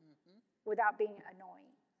wheel without being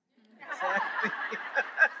annoying. Exactly.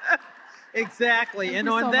 Exactly. And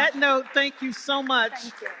on that note, thank you so much.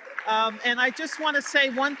 Thank you. And I just want to say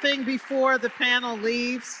one thing before the panel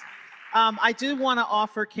leaves. I do want to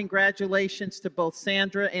offer congratulations to both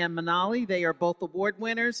Sandra and Manali. They are both award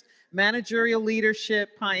winners, Managerial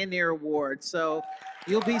Leadership Pioneer Award. So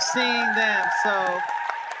you'll be seeing them. So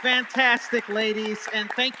fantastic, ladies. And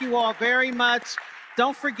thank you all very much.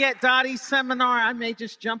 Don't forget Dottie's seminar. I may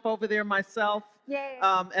just jump over there myself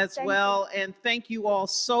as well. And thank you all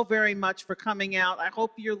so very much for coming out. I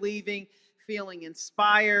hope you're leaving feeling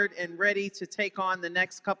inspired and ready to take on the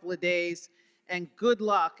next couple of days. And good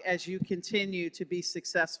luck as you continue to be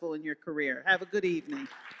successful in your career. Have a good evening.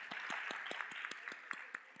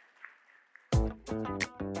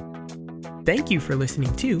 Thank you for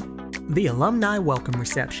listening to the Alumni Welcome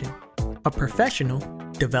Reception, a professional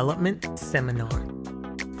development seminar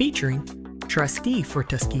featuring Trustee for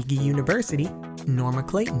Tuskegee University, Norma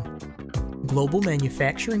Clayton, Global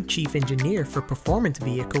Manufacturing Chief Engineer for Performance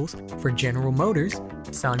Vehicles for General Motors,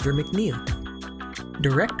 Sandra McNeil,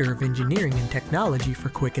 Director of Engineering and Technology for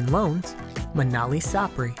Quicken Loans, Manali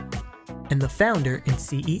Sapre, and the founder and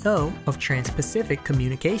CEO of TransPacific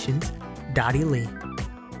Communications, Dottie Lee.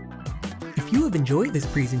 If you have enjoyed this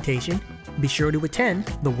presentation, be sure to attend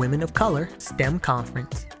the Women of Color STEM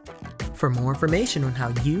Conference. For more information on how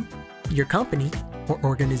you, your company, or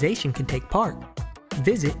organization can take part,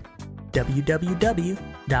 visit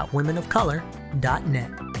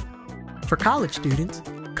www.womenofcolor.net. For college students,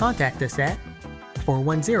 contact us at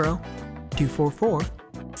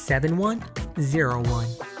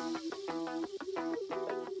 410-244-7101.